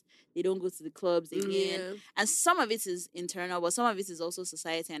breasts, they don't go to the clubs again. And some of it is internal, but some of it is also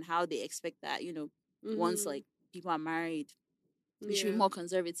society and how they expect that, you know, once like people are married, you should be more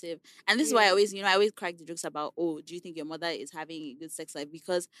conservative. And this is why I always crack the jokes about, do you think your mother is having a good sex life?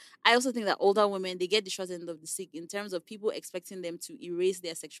 Because I also think that older women, they get the short end of the stick in terms of people expecting them to erase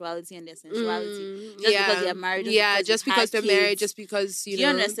their sexuality and their sensuality just because they're married. Just because they're married, just because you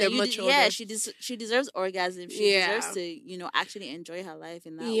know they're much older. Yeah, she deserves orgasm. She deserves to, you know, actually enjoy her life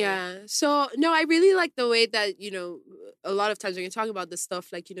in that way. Yeah. So no, I really like the way that, you know, a lot of times when you're talking about this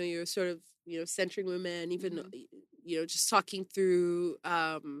stuff, like, you know, you're sort of, you know, centering women, even you know, just talking through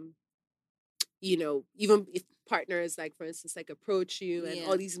you know, even if partners, like, for instance, like, approach you and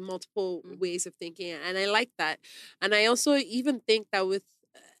all these multiple ways of thinking, and I like that. And I also even think that with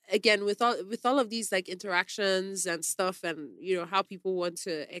again with all of these like interactions and stuff, and you know how people want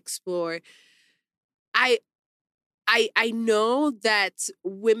to explore, I know that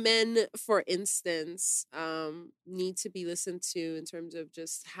women, for instance, need to be listened to in terms of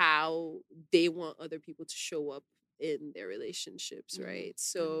just how they want other people to show up in their relationships, right?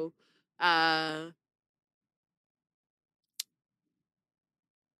 So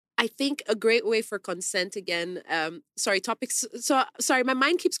I think a great way for consent again. Topics. So sorry, my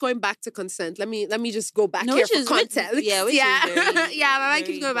mind keeps going back to consent. Let me just go back here for context. Which is very, yeah. My mind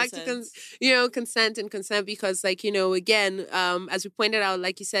keeps going important. back to consent because, like, you know, again, as we pointed out,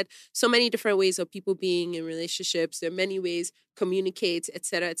 like you said, so many different ways of people being in relationships. There are many ways communicate,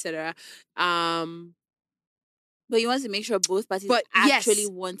 etc., etc. But you want to make sure both parties actually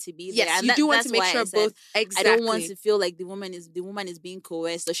want to be there. Yes, and you do want to make sure both. Exactly. I don't want to feel like the woman is being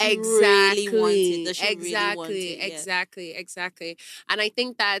coerced. Does she really want it? Does she really want it? Exactly. And I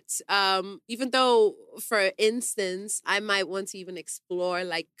think that even though, for instance, I might want to even explore,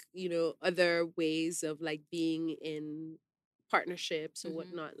 like, you know, other ways of like being in partnerships or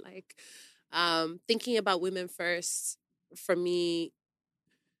whatnot, like thinking about women first for me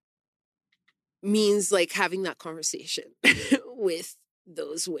means like having that conversation with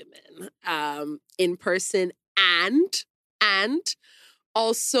those women in person, and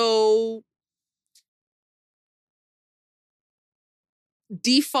also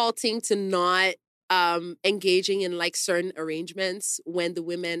defaulting to not engaging in like certain arrangements when the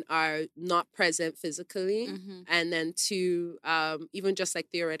women are not present physically, and then to even just like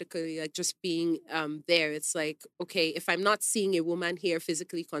theoretically, like just being there. It's like, okay, if I'm not seeing a woman here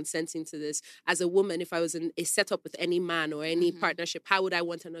physically consenting to this, as a woman, if I was in a setup with any man or any partnership, how would I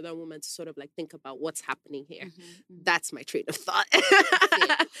want another woman to sort of like think about what's happening here? That's my train of thought.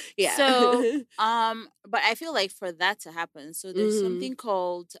 Yeah. So but I feel like for that to happen, so there's something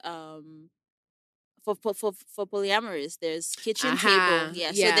called for polyamorous, there's kitchen table.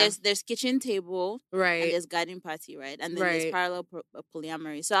 Yeah. So there's kitchen table, right, and there's garden party, right? And then there's parallel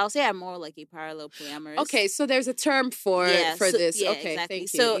polyamory. So I'll say I'm more like a parallel polyamorous. Okay, so there's a term for this. Yeah, okay, exactly. thank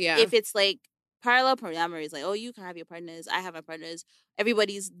So you. Yeah. if it's like parallel polyamory, is like, oh, you can have your partners, I have my partners.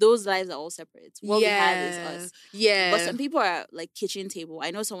 Those lives are all separate. What we have is us. Yeah. But some people are like kitchen table. I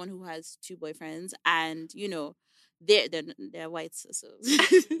know someone who has 2 boyfriends, and they're whites. So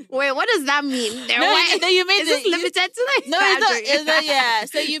wait, what does that mean? They're white. No, you made is this limited to like? No, it's not. Yeah.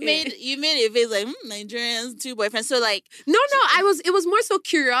 So you made it face like Nigerians, 2 boyfriends. So like no, it was more so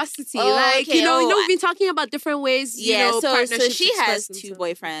curiosity. Like okay. We've been talking about different ways. So she has 2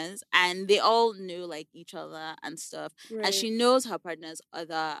 boyfriends, and they all knew like each other and stuff, and she knows her partner's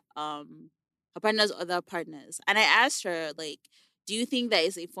other partners. And I asked her like, do you think that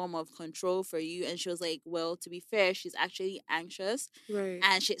is a form of control for you? And she was like, well, to be fair, she's actually anxious. Right.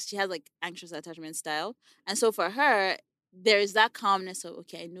 And she has like anxious attachment style. And so for her, there's that calmness of,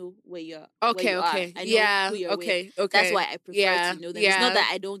 okay, I know where you're okay. I know who you're with. That's why I prefer to know them. It's not that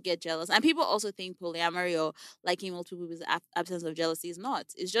I don't get jealous. And people also think polyamory or liking multiple people with absence of jealousy is not.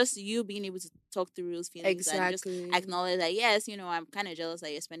 It's just you being able to talk through those feelings and just acknowledge that, yes, I'm kind of jealous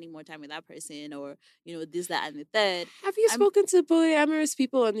that you're spending more time with that person, or, this, that, and the third. Have you spoken to polyamorous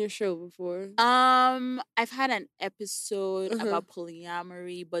people on your show before? I've had an episode about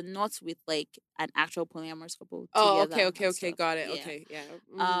polyamory, but not with like an actual polyamorous couple together. Okay, got it. Yeah. Okay, yeah.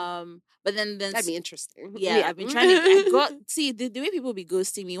 But then that'd be interesting. Yeah, I've been trying to. See the way people be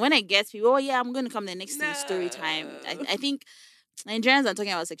ghosting me when I get people. Oh yeah, I'm going to come the next story time. I think Nigerians are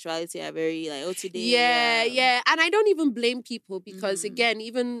talking about sexuality are very like today. Yeah, and I don't even blame people because again,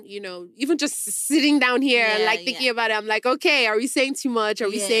 even just sitting down here thinking about it, I'm like, okay, are we saying too much? Are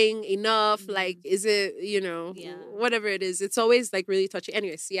we saying enough? Like, is it whatever it is? It's always like really touchy.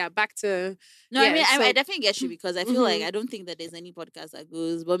 Anyways, back to. No, I mean, I definitely get you because I feel like I don't think that there's any podcast that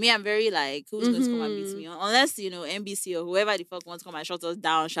goes. But me, I'm very like, who's going to come and beat me? Unless, NBC or whoever the fuck wants to come and shut us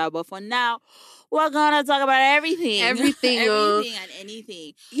down, But for now, we're going to talk about everything. Everything and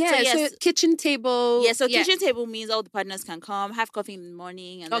anything. Yeah, so kitchen table. Yeah, so kitchen table means all the partners can come, have coffee in the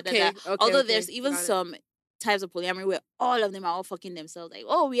morning. And although there's even some types of polyamory where all of them are all fucking themselves. Like,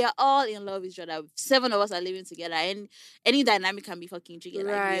 oh, we are all in love with each other. 7 of us are living together. And any dynamic can be fucking tricky.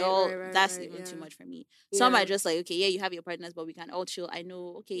 Like, we all, that's even too much for me. Some are just like, okay, yeah, you have your partners, but we can all chill. I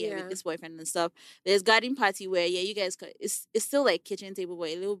know, okay, with this boyfriend and stuff. There's garden party where, you guys, it's still like kitchen table, but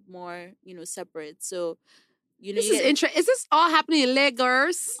a little more, separate. So, this is interesting. Is this all happening in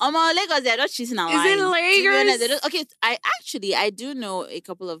Lagos? Lagos, they're not cheating online. Is it Lagos? Okay, I do know a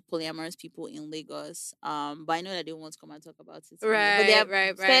couple of polyamorous people in Lagos. But I know that they won't come and talk about it. Right, but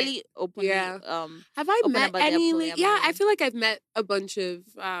they're fairly openly. Yeah. Have I met any? Yeah, I feel like I've met a bunch of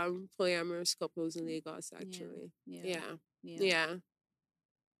polyamorous couples in Lagos. Actually, yeah.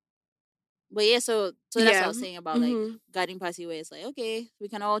 But so that's what I was saying about like garden party where it's like, okay, we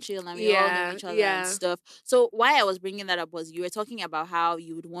can all chill and we all know each other and stuff. So why I was bringing that up was you were talking about how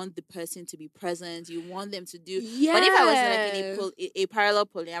you would want the person to be present, you want them to do. Yeah. But if I was like in a parallel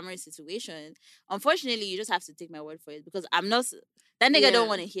polyamory situation, unfortunately, you just have to take my word for it because I'm not. That nigga don't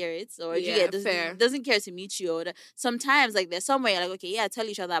want to hear it, or doesn't care to meet you. Or sometimes, like, there's somewhere you're like, okay, tell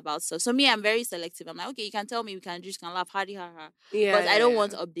each other about stuff. So me, I'm very selective. I'm like, okay, you can tell me, we can just laugh, hardy, ha ha. But I don't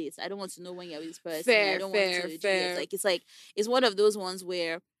want updates. I don't want to know when you're with this person. I don't want to do it. It's one of those ones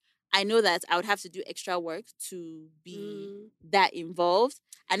where I know that I would have to do extra work to be that involved.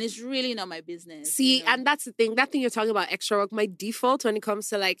 And it's really not my business. See, and that's the thing. That thing you're talking about, extra work, my default when it comes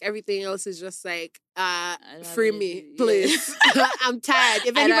to like everything else is just like, free me, please. I'm tired.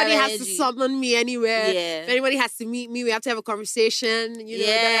 If anybody has to summon me anywhere, if anybody has to meet me, we have to have a conversation.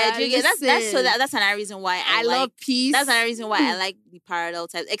 That's another reason why I love peace. That's another reason why I like the parallel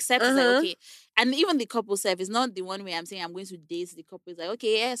types. Except it's like, okay, and even the couple self is not the one way I'm saying I'm going to date the couple. It's like,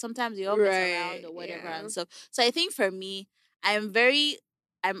 okay, yeah, sometimes you all mess around or whatever. And so I think for me,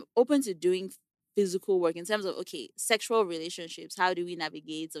 I'm open to doing physical work in terms of, okay, sexual relationships. How do we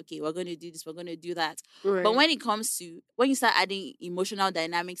navigate? Okay, we're going to do this, we're going to do that. Right. But when you start adding emotional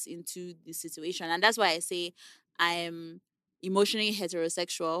dynamics into the situation, and that's why I say I'm emotionally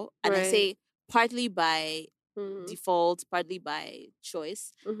heterosexual, and I say partly by default, partly by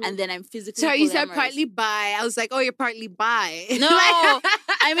choice, and then I'm physically. So you said partly bi. I was like, oh, you're partly bi. No,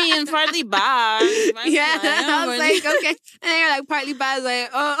 I mean, partly bad. Yeah, I was like, okay. And then you're like, partly bad. Like,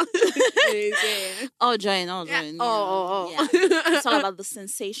 oh. Yeah. Oh, join. Yeah. Yeah. Oh. It's all about the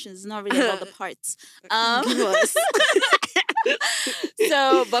sensations, not really about the parts. Give us.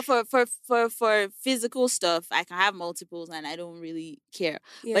 So, but for physical stuff, I can have multiples and I don't really care.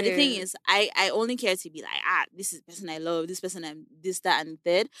 Yeah, but the thing is, I only care to be like, this is the person I love, this person I'm this, that, and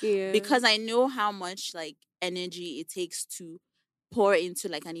third. Yeah. Because I know how much like energy it takes to pour into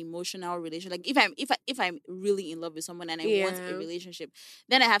like an emotional relation. Like if I'm really in love with someone and I want a relationship,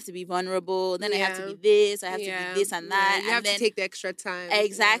 then I have to be vulnerable. Then I have to be this. I have to be this and that. You have to take the extra time.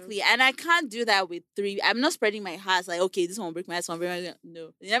 Exactly, and I can't do that with three. I'm not spreading my heart like, okay, this one will break my heart, this one will break my heart. No,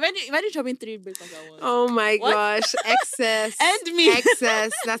 imagine chopping three break my heart. Oh my gosh, excess. And me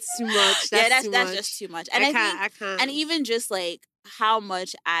excess. That's too much. That's just too much. And I can't. And even just like how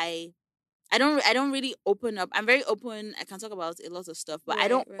much I don't really open up. I'm very open. I can talk about a lot of stuff, but I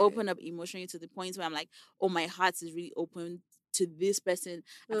don't open up emotionally to the point where I'm like, oh, my heart is really open to this person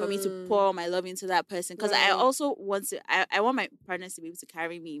and for me to pour my love into that person. Because I also want to, I want my partners to be able to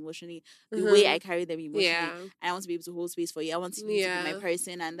carry me emotionally the way I carry them emotionally. Yeah. I want to be able to hold space for you. I want you to be my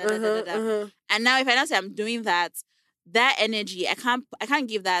person and And now if I don't say I'm doing that energy, I can't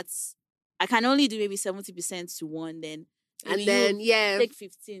give that. I can only do maybe 70% to one then. And then take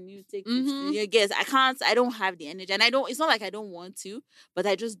 15, you take 15. You guess I don't have the energy, and it's not like I don't want to, but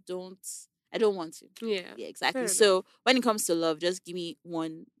I just don't. I don't want to. Yeah, exactly. So when it comes to love, just give me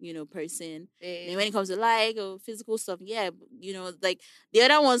one, person. And when it comes to like physical stuff, like the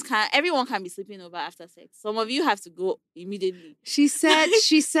other ones everyone can be sleeping over after sex. Some of you have to go immediately. She said,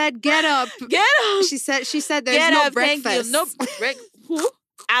 get up. Get up. She said there's no breakfast. Thank you. No breakfast. Who?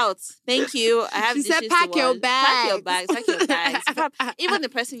 Out. Thank you. I have. She said, pack your bags. Pack your bags. Even the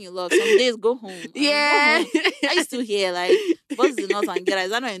person you love, some days go home. Yeah. Go home. Are you still here? Like, what's the not and get?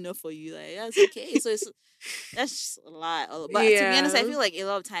 Is that not enough for you? Like, that's okay. So that's just a lot. But to be honest, I feel like a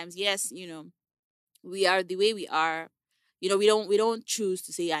lot of times, yes, we are the way we are. We don't choose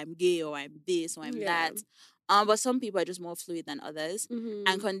to say I'm gay or I'm this or I'm that. But some people are just more fluid than others.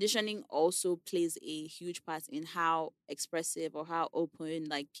 And conditioning also plays a huge part in how expressive or how open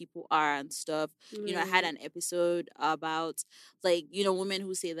like people are and stuff. I had an episode about like, women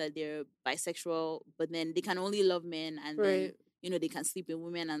who say that they're bisexual, but then they can only love men and then they can sleep with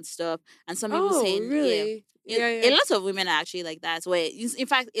women and stuff. And some people say, really? A lot of women are actually like that. Where, in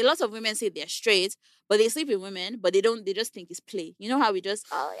fact, a lot of women say they're straight, but they sleep with women, but they just think it's play. You know how we just,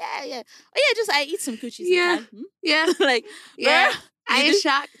 I eat some coochies. Yeah. Like, yeah. I am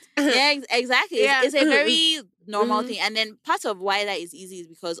shocked. Yeah, exactly. It's a very normal thing. And then part of why that is easy is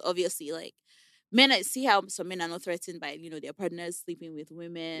because obviously, like, see how some men are not threatened by, their partners sleeping with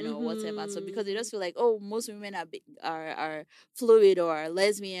women or whatever. So because they just feel like, oh, most women are fluid or are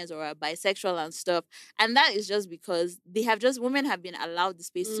lesbians or are bisexual and stuff. And that is just because women have been allowed the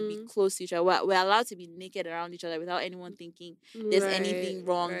space to be close to each other. We're allowed to be naked around each other without anyone thinking there's anything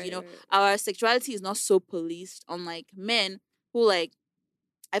wrong. Our sexuality is not so policed, unlike men who like,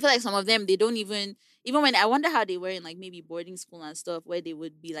 I feel like some of them, they don't even when I wonder how they were in like maybe boarding school and stuff where they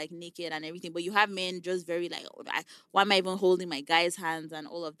would be like naked and everything. But you have men just very like, why am I even holding my guy's hands and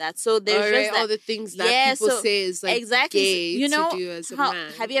all of that? So there's just all the things that people say is like gay to do as a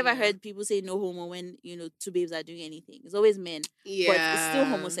man. Have you ever heard people say no homo when two babes are doing anything? It's always men. But it's still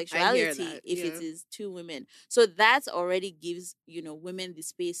homosexuality if it is two women. So that already gives women the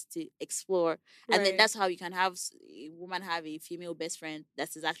space to explore, and then that's how you can have a woman have a female best friend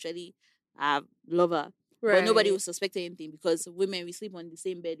that is actually lover, but nobody will suspect anything because women, we sleep on the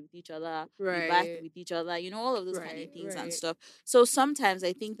same bed with each other, we bath with each other, all of those kind of things and stuff. So sometimes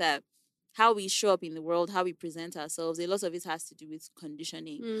I think that how we show up in the world, how we present ourselves, a lot of it has to do with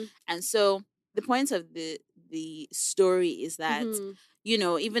conditioning. And so the point of the story is that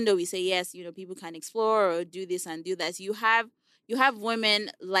even though we say yes, people can explore or do this and do that, you have women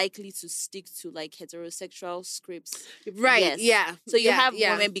likely to stick to like heterosexual scripts. Right. Yes. Yeah. So you have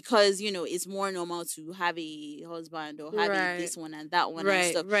women because, it's more normal to have a husband or have this one and that one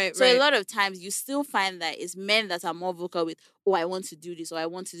and stuff. So a lot of times you still find that it's men that are more vocal with, oh, I want to do this or I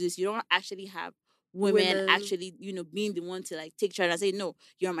want to do this. You don't actually have women actually, being the one to like take charge and say, no,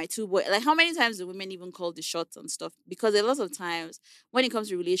 you're my two boy. Like how many times do women even call the shots and stuff? Because a lot of times when it comes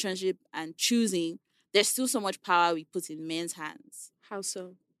to relationship and choosing, there's still so much power we put in men's hands. How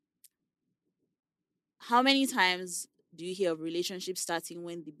so? How many times do you hear of relationships starting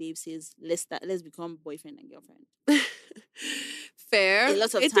when the babe says, let's become boyfriend and girlfriend? Fair. A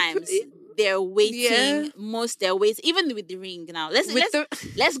lot of times they're waiting. They're waiting. Even with the ring now.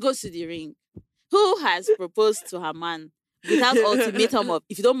 Let's go to the ring. Who has proposed to her man without ultimatum of,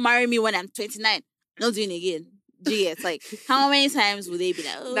 if you don't marry me when I'm 29, I'm not doing it again. It's like, how many times would they be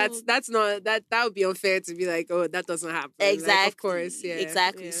like, oh, that's not that would be unfair to be like, oh, that doesn't happen. Exactly. Like, of course, yeah.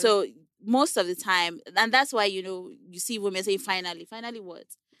 Exactly. Yeah. So most of the time, and that's why, you see women say finally what?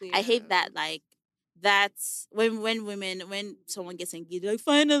 Yeah. I hate that. Like, that's when someone gets engaged, like,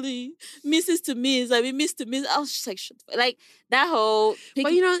 finally, Mrs. to Miss, I mean Miss to Miss. I was just like, shut the like that whole.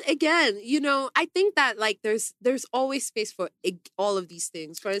 But again, I think that like there's always space for all of these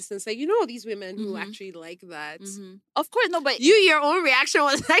things. For instance, like these women who actually like that. Mm-hmm. Of course, no, but your own reaction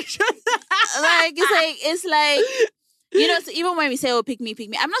was like, like it's like so even when we say, oh, pick me,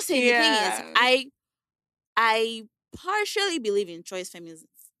 I'm not saying the thing is I partially believe in choice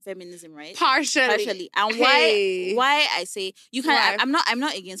feminism, right? Partially. And why I say you can. I'm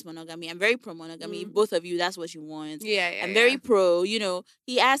not against monogamy. I'm very pro monogamy. Both of you, that's what you want. I'm very pro.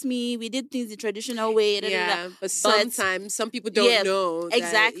 He asked me. We did things the traditional way. But sometimes some people don't know.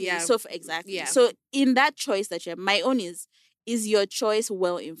 Exactly. That, So in that choice that you have, my own is your choice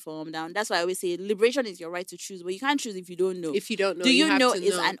well informed? And that's why I always say liberation is your right to choose, but you can't choose if you don't know. If you don't know, do you know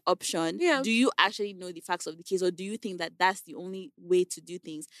it's an option? Yeah. Do you actually know the facts of the case, or do you think that that's the only way to do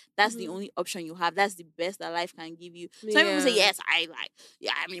things? That's the only option you have. That's the best that life can give you. Some people say, yes, I like.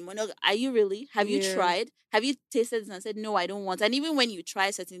 Yeah, I mean, are you really? Have you tried? Have you tasted this and said, no, I don't want? And even when you try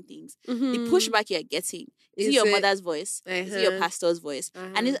certain things, the pushback you're getting is your mother's voice, is your pastor's voice,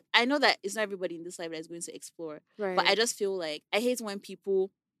 and I know that it's not everybody in this life that is going to explore. Right. But I just feel like I hate when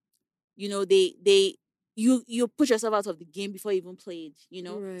people, you put yourself out of the game before you even played,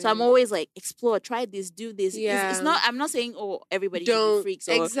 Right. So I'm always like, explore, try this, do this. Yeah. It's not, I'm not saying, oh, everybody should be freaks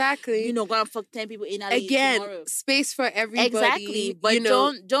or, exactly. Gonna fuck 10 people in LA again, tomorrow. Space for everybody. Exactly. But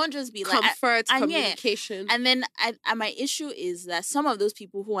don't just be like, comfort, communication. And then my issue is that some of those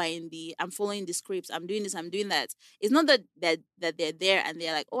people who are I'm following the scripts, I'm doing this, I'm doing that. It's not that they're there and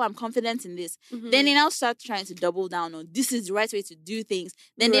they're like, oh, I'm confident in this. Then they now start trying to double down on this is the right way to do things.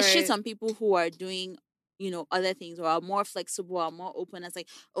 Then they shit on people who are doing other things, or are more flexible, or more open. It's like,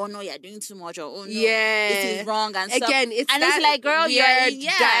 oh no, you're doing too much, or oh no, this is wrong. And again, stuff. It's like, girl, you're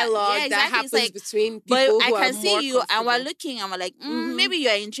dialogue exactly. That happens between people. But who I can are see you, and we're looking, and we're like, maybe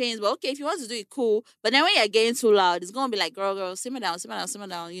you're in chains, but okay, if you want to do it, cool. But then when you're getting too loud, it's gonna be like, girl, simmer down.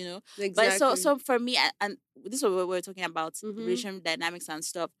 Exactly. But so for me, and this is what we're talking about, relationship dynamics and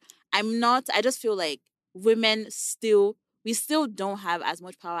stuff. I just feel like women we still don't have as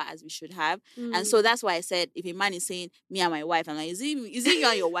much power as we should have. And so that's why I said, if a man is saying, me and my wife, I'm like, is it you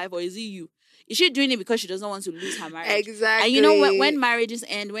and your wife, or is it you? Is she doing it because she doesn't want to lose her marriage? Exactly. And when marriages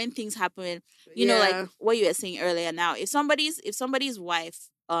end, when things happen, like what you were saying earlier now, if somebody's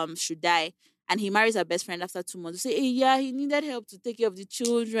wife should die, and he marries her best friend after 2 months, say, hey, he needed help to take care of the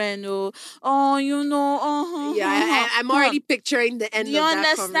children, or I'm already picturing the end of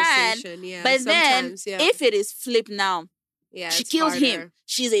that conversation. Yeah, but then if it is flipped now, she kills him.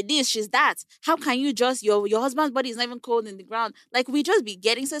 She's a this, she's that. How can you just your husband's body is not even cold in the ground? Like, we just be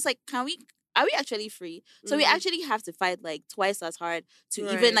getting, so it's like, are we actually free? So we actually have to fight like twice as hard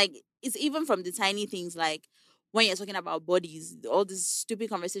to even like, it's even from the tiny things, like when you're talking about bodies, all this stupid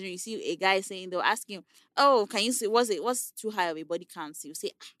conversation. You see a guy saying, they'll ask him, oh, can you see what's too high of a body count? So you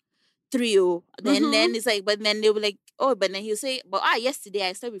say 3. Then it's like, but then they'll be like, oh, but then he'll say, but yesterday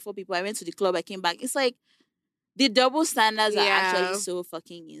I slept before people, I went to the club, I came back. It's like, the double standards are actually so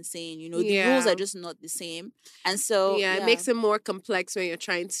fucking insane. The rules are just not the same. And so it makes it more complex when you're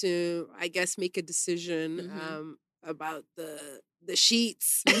trying to, I guess, make a decision about the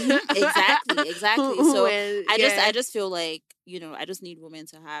sheets. Exactly. So I just feel like, I just need women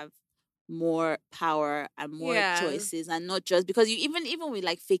to have more power and more choices, and not just because even with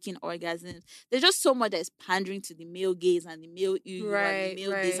like faking orgasms, there's just so much that's pandering to the male gaze and the male ego and the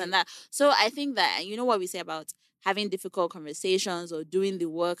male this and that. So I think that, what we say about having difficult conversations or doing the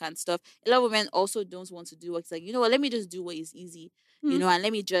work and stuff, a lot of women also don't want to do work. It's like, let me just do what is easy, and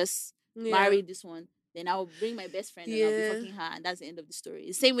let me just marry this one. Then I'll bring my best friend and I'll be fucking her, and that's the end of the story.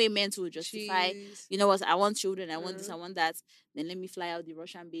 The same way men too justify, what, I want children, I want this, I want that. Then let me fly out the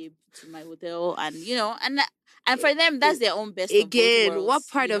Russian babe to my hotel, and and for them that's their own best. Again, of both worlds, what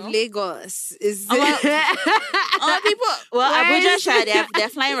part of Lagos is? People, Abuja, they're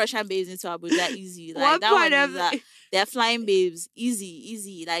flying Russian babes into Abuja easy. Like, what part of that? They're flying babes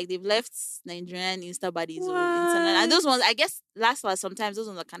easy. Like, they've left Nigerian Insta buddies or internet, and those ones, I guess, last sometimes those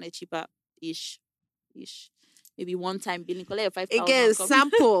ones are kind of cheaper ish. Maybe one time billing, collect your 5,000. Again,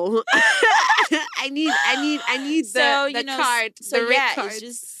 sample. I need the card. So the red card.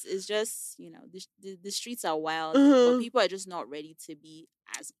 it's just the streets are wild, Uh-huh. but people are just not ready to be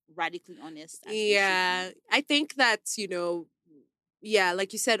as radically honest as Yeah, they should be. I think that's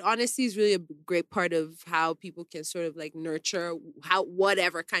like you said, honesty is really a great part of how people can sort of like nurture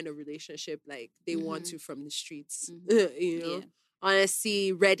whatever kind of relationship like they want to from the streets. Yeah.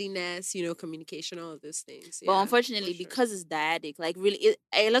 Honesty, readiness, communication, all of those things. But Yeah, unfortunately, for sure. because it's dyadic, like really,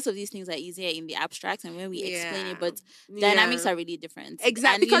 a lot of these things are easier in the abstract, and when we explain it, but dynamics are really different.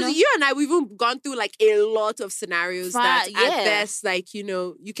 Exactly, because you and I, we've even gone through like a lot of scenarios that at best, like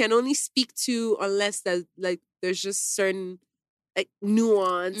you can only speak to unless there's just certain like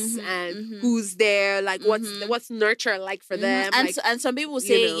nuance and who's there, like what's nurture like for them, and like, and some people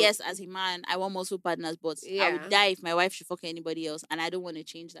say yes, as a man I want multiple partners, but I would die if my wife should fuck anybody else, and I don't want to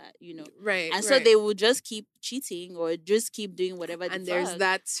change that, right? And so they will just keep cheating or just keep doing whatever. And there's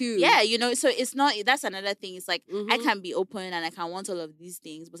that too. Yeah, so it's not. That's another thing. It's like I can be open and I can want all of these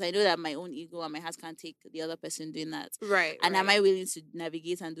things, but I know that my own ego and my heart can't take the other person doing that. Right. And am I willing to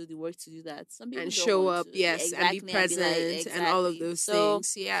navigate and do the work to do that? Some people and don't show want up, to. yes, and be present and all of those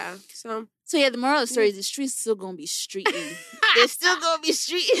things. Yeah. So yeah, the moral of the story is the streets still gonna be streeting. They're still gonna be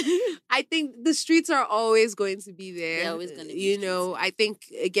streeting. I think the streets are always going to be there. They're always gonna be. I think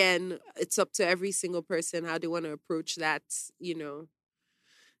again, it's up to every single person how they want to approach that.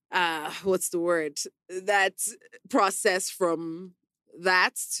 What's the word? That process from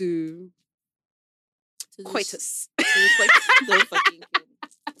that to coitus. Don't fucking kill me.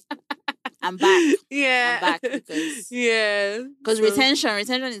 I'm back. Yeah. I'm back because retention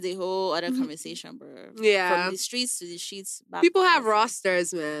is a whole other conversation, bro. Yeah. From the streets to the sheets. People have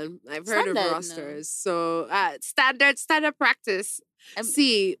rosters, man. I've heard of rosters. No. So standard practice.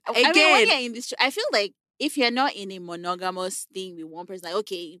 See, again, I mean, when you're in this, I feel like if you're not in a monogamous thing with one person, like,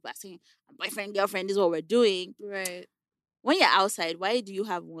 okay, we're saying boyfriend, girlfriend, this is what we're doing. Right. When you're outside, why do you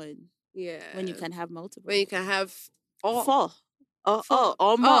have one? Yeah. When you can have multiple. When you can have four. Or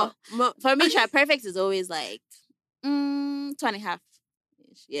more. For me, perfect is always like 2.5.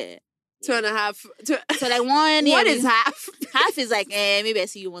 Yeah. 2.5. So like one. What is half? Half is like, maybe I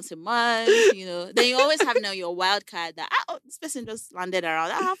see you once a month. Then you always have now your wild card that this person just landed around.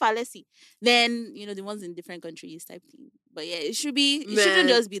 How far? Let's see. Then the ones in different countries type thing. But yeah, it should be. It shouldn't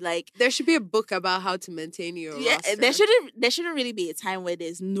just be like. There should be a book about how to maintain your roster. There shouldn't really be a time where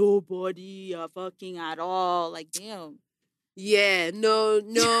there's nobody fucking at all. Like damn. Yeah, no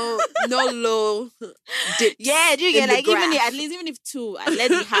low dips. Yeah, do you get like even if two, let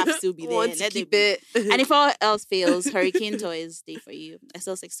the half still be there. Let keep it. And if all else fails, Hurricane Toys day for you. I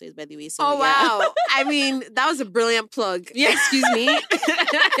sell sex toys, by the way. So wow! I mean, that was a brilliant plug. Yeah. Excuse me.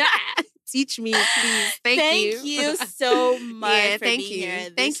 Teach me, please. Thank you so much. Yeah, thank you.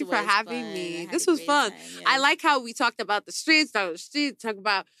 Thank you for having me. This was fun. I like how we talked about the streets. Talk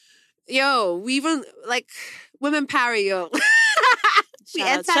about. Yo, we even like women power, yo.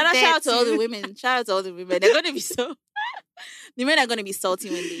 Shout out to all the women. Shout out to all the women. They're gonna be so. The men are gonna be salty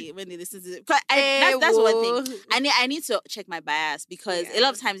when they listen to it. That's one thing. I need to check my bias because a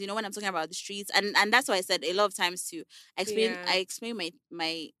lot of times, when I'm talking about the streets, and that's why I said a lot of times too. I explain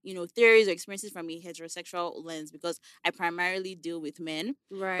my theories or experiences from a heterosexual lens because I primarily deal with men.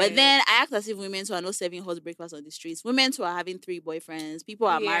 Right. But then I act as if women who are not serving hot breakfast on the streets, women who are having 3 boyfriends, people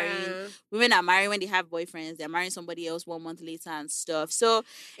are marrying. Women are marrying when they have boyfriends. They're marrying somebody else 1 month later and stuff. So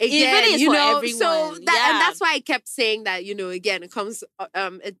again, it really is for everyone. So and that's why I kept saying that. Again, it comes.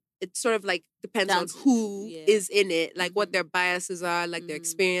 It sort of like depends on who is in it, like what their biases are, like their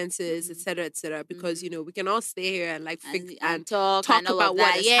experiences, etc., etc. Because we can all stay here and like and talk about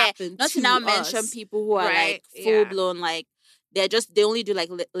what has happened. Not to now mention people who are like full blown like. They only do like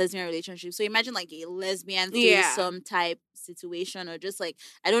lesbian relationships. So imagine like a lesbian threesome type situation, or just like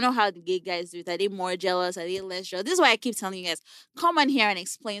I don't know how the gay guys do it. Are they more jealous? Are they less jealous? This is why I keep telling you guys, come on here and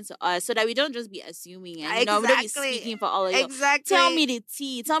explain to us so that we don't just be assuming and we don't be speaking for all of you. Exactly. Tell me the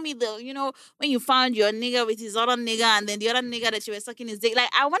tea. Tell me the when you found your nigga with his other nigga and then the other nigga that you were sucking his dick. Like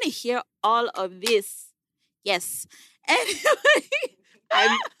I want to hear all of this. Yes. Anyway,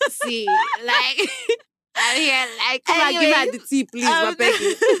 I'm here, like, come on, give her the tea, please.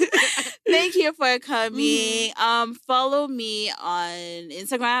 Thank you for coming. Follow me on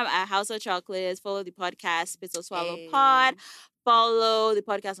Instagram at House of Chocolates. Follow the podcast, Spit or Swallow Pod. Follow the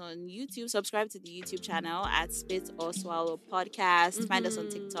podcast on YouTube. Subscribe to the YouTube channel at Spit or Swallow Podcast. Find us on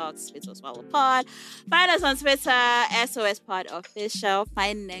TikTok, Spit or Swallow Pod. Find us on Twitter, SOS Pod Official.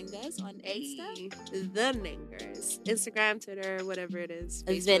 Find Nengas on Insta. The Nengers. Instagram, Twitter, whatever it is.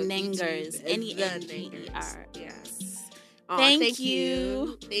 Facebook, the Nengers. N-E-N-G-E-R. Yes. Thank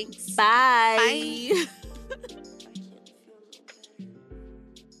you. Thanks. Bye. Bye.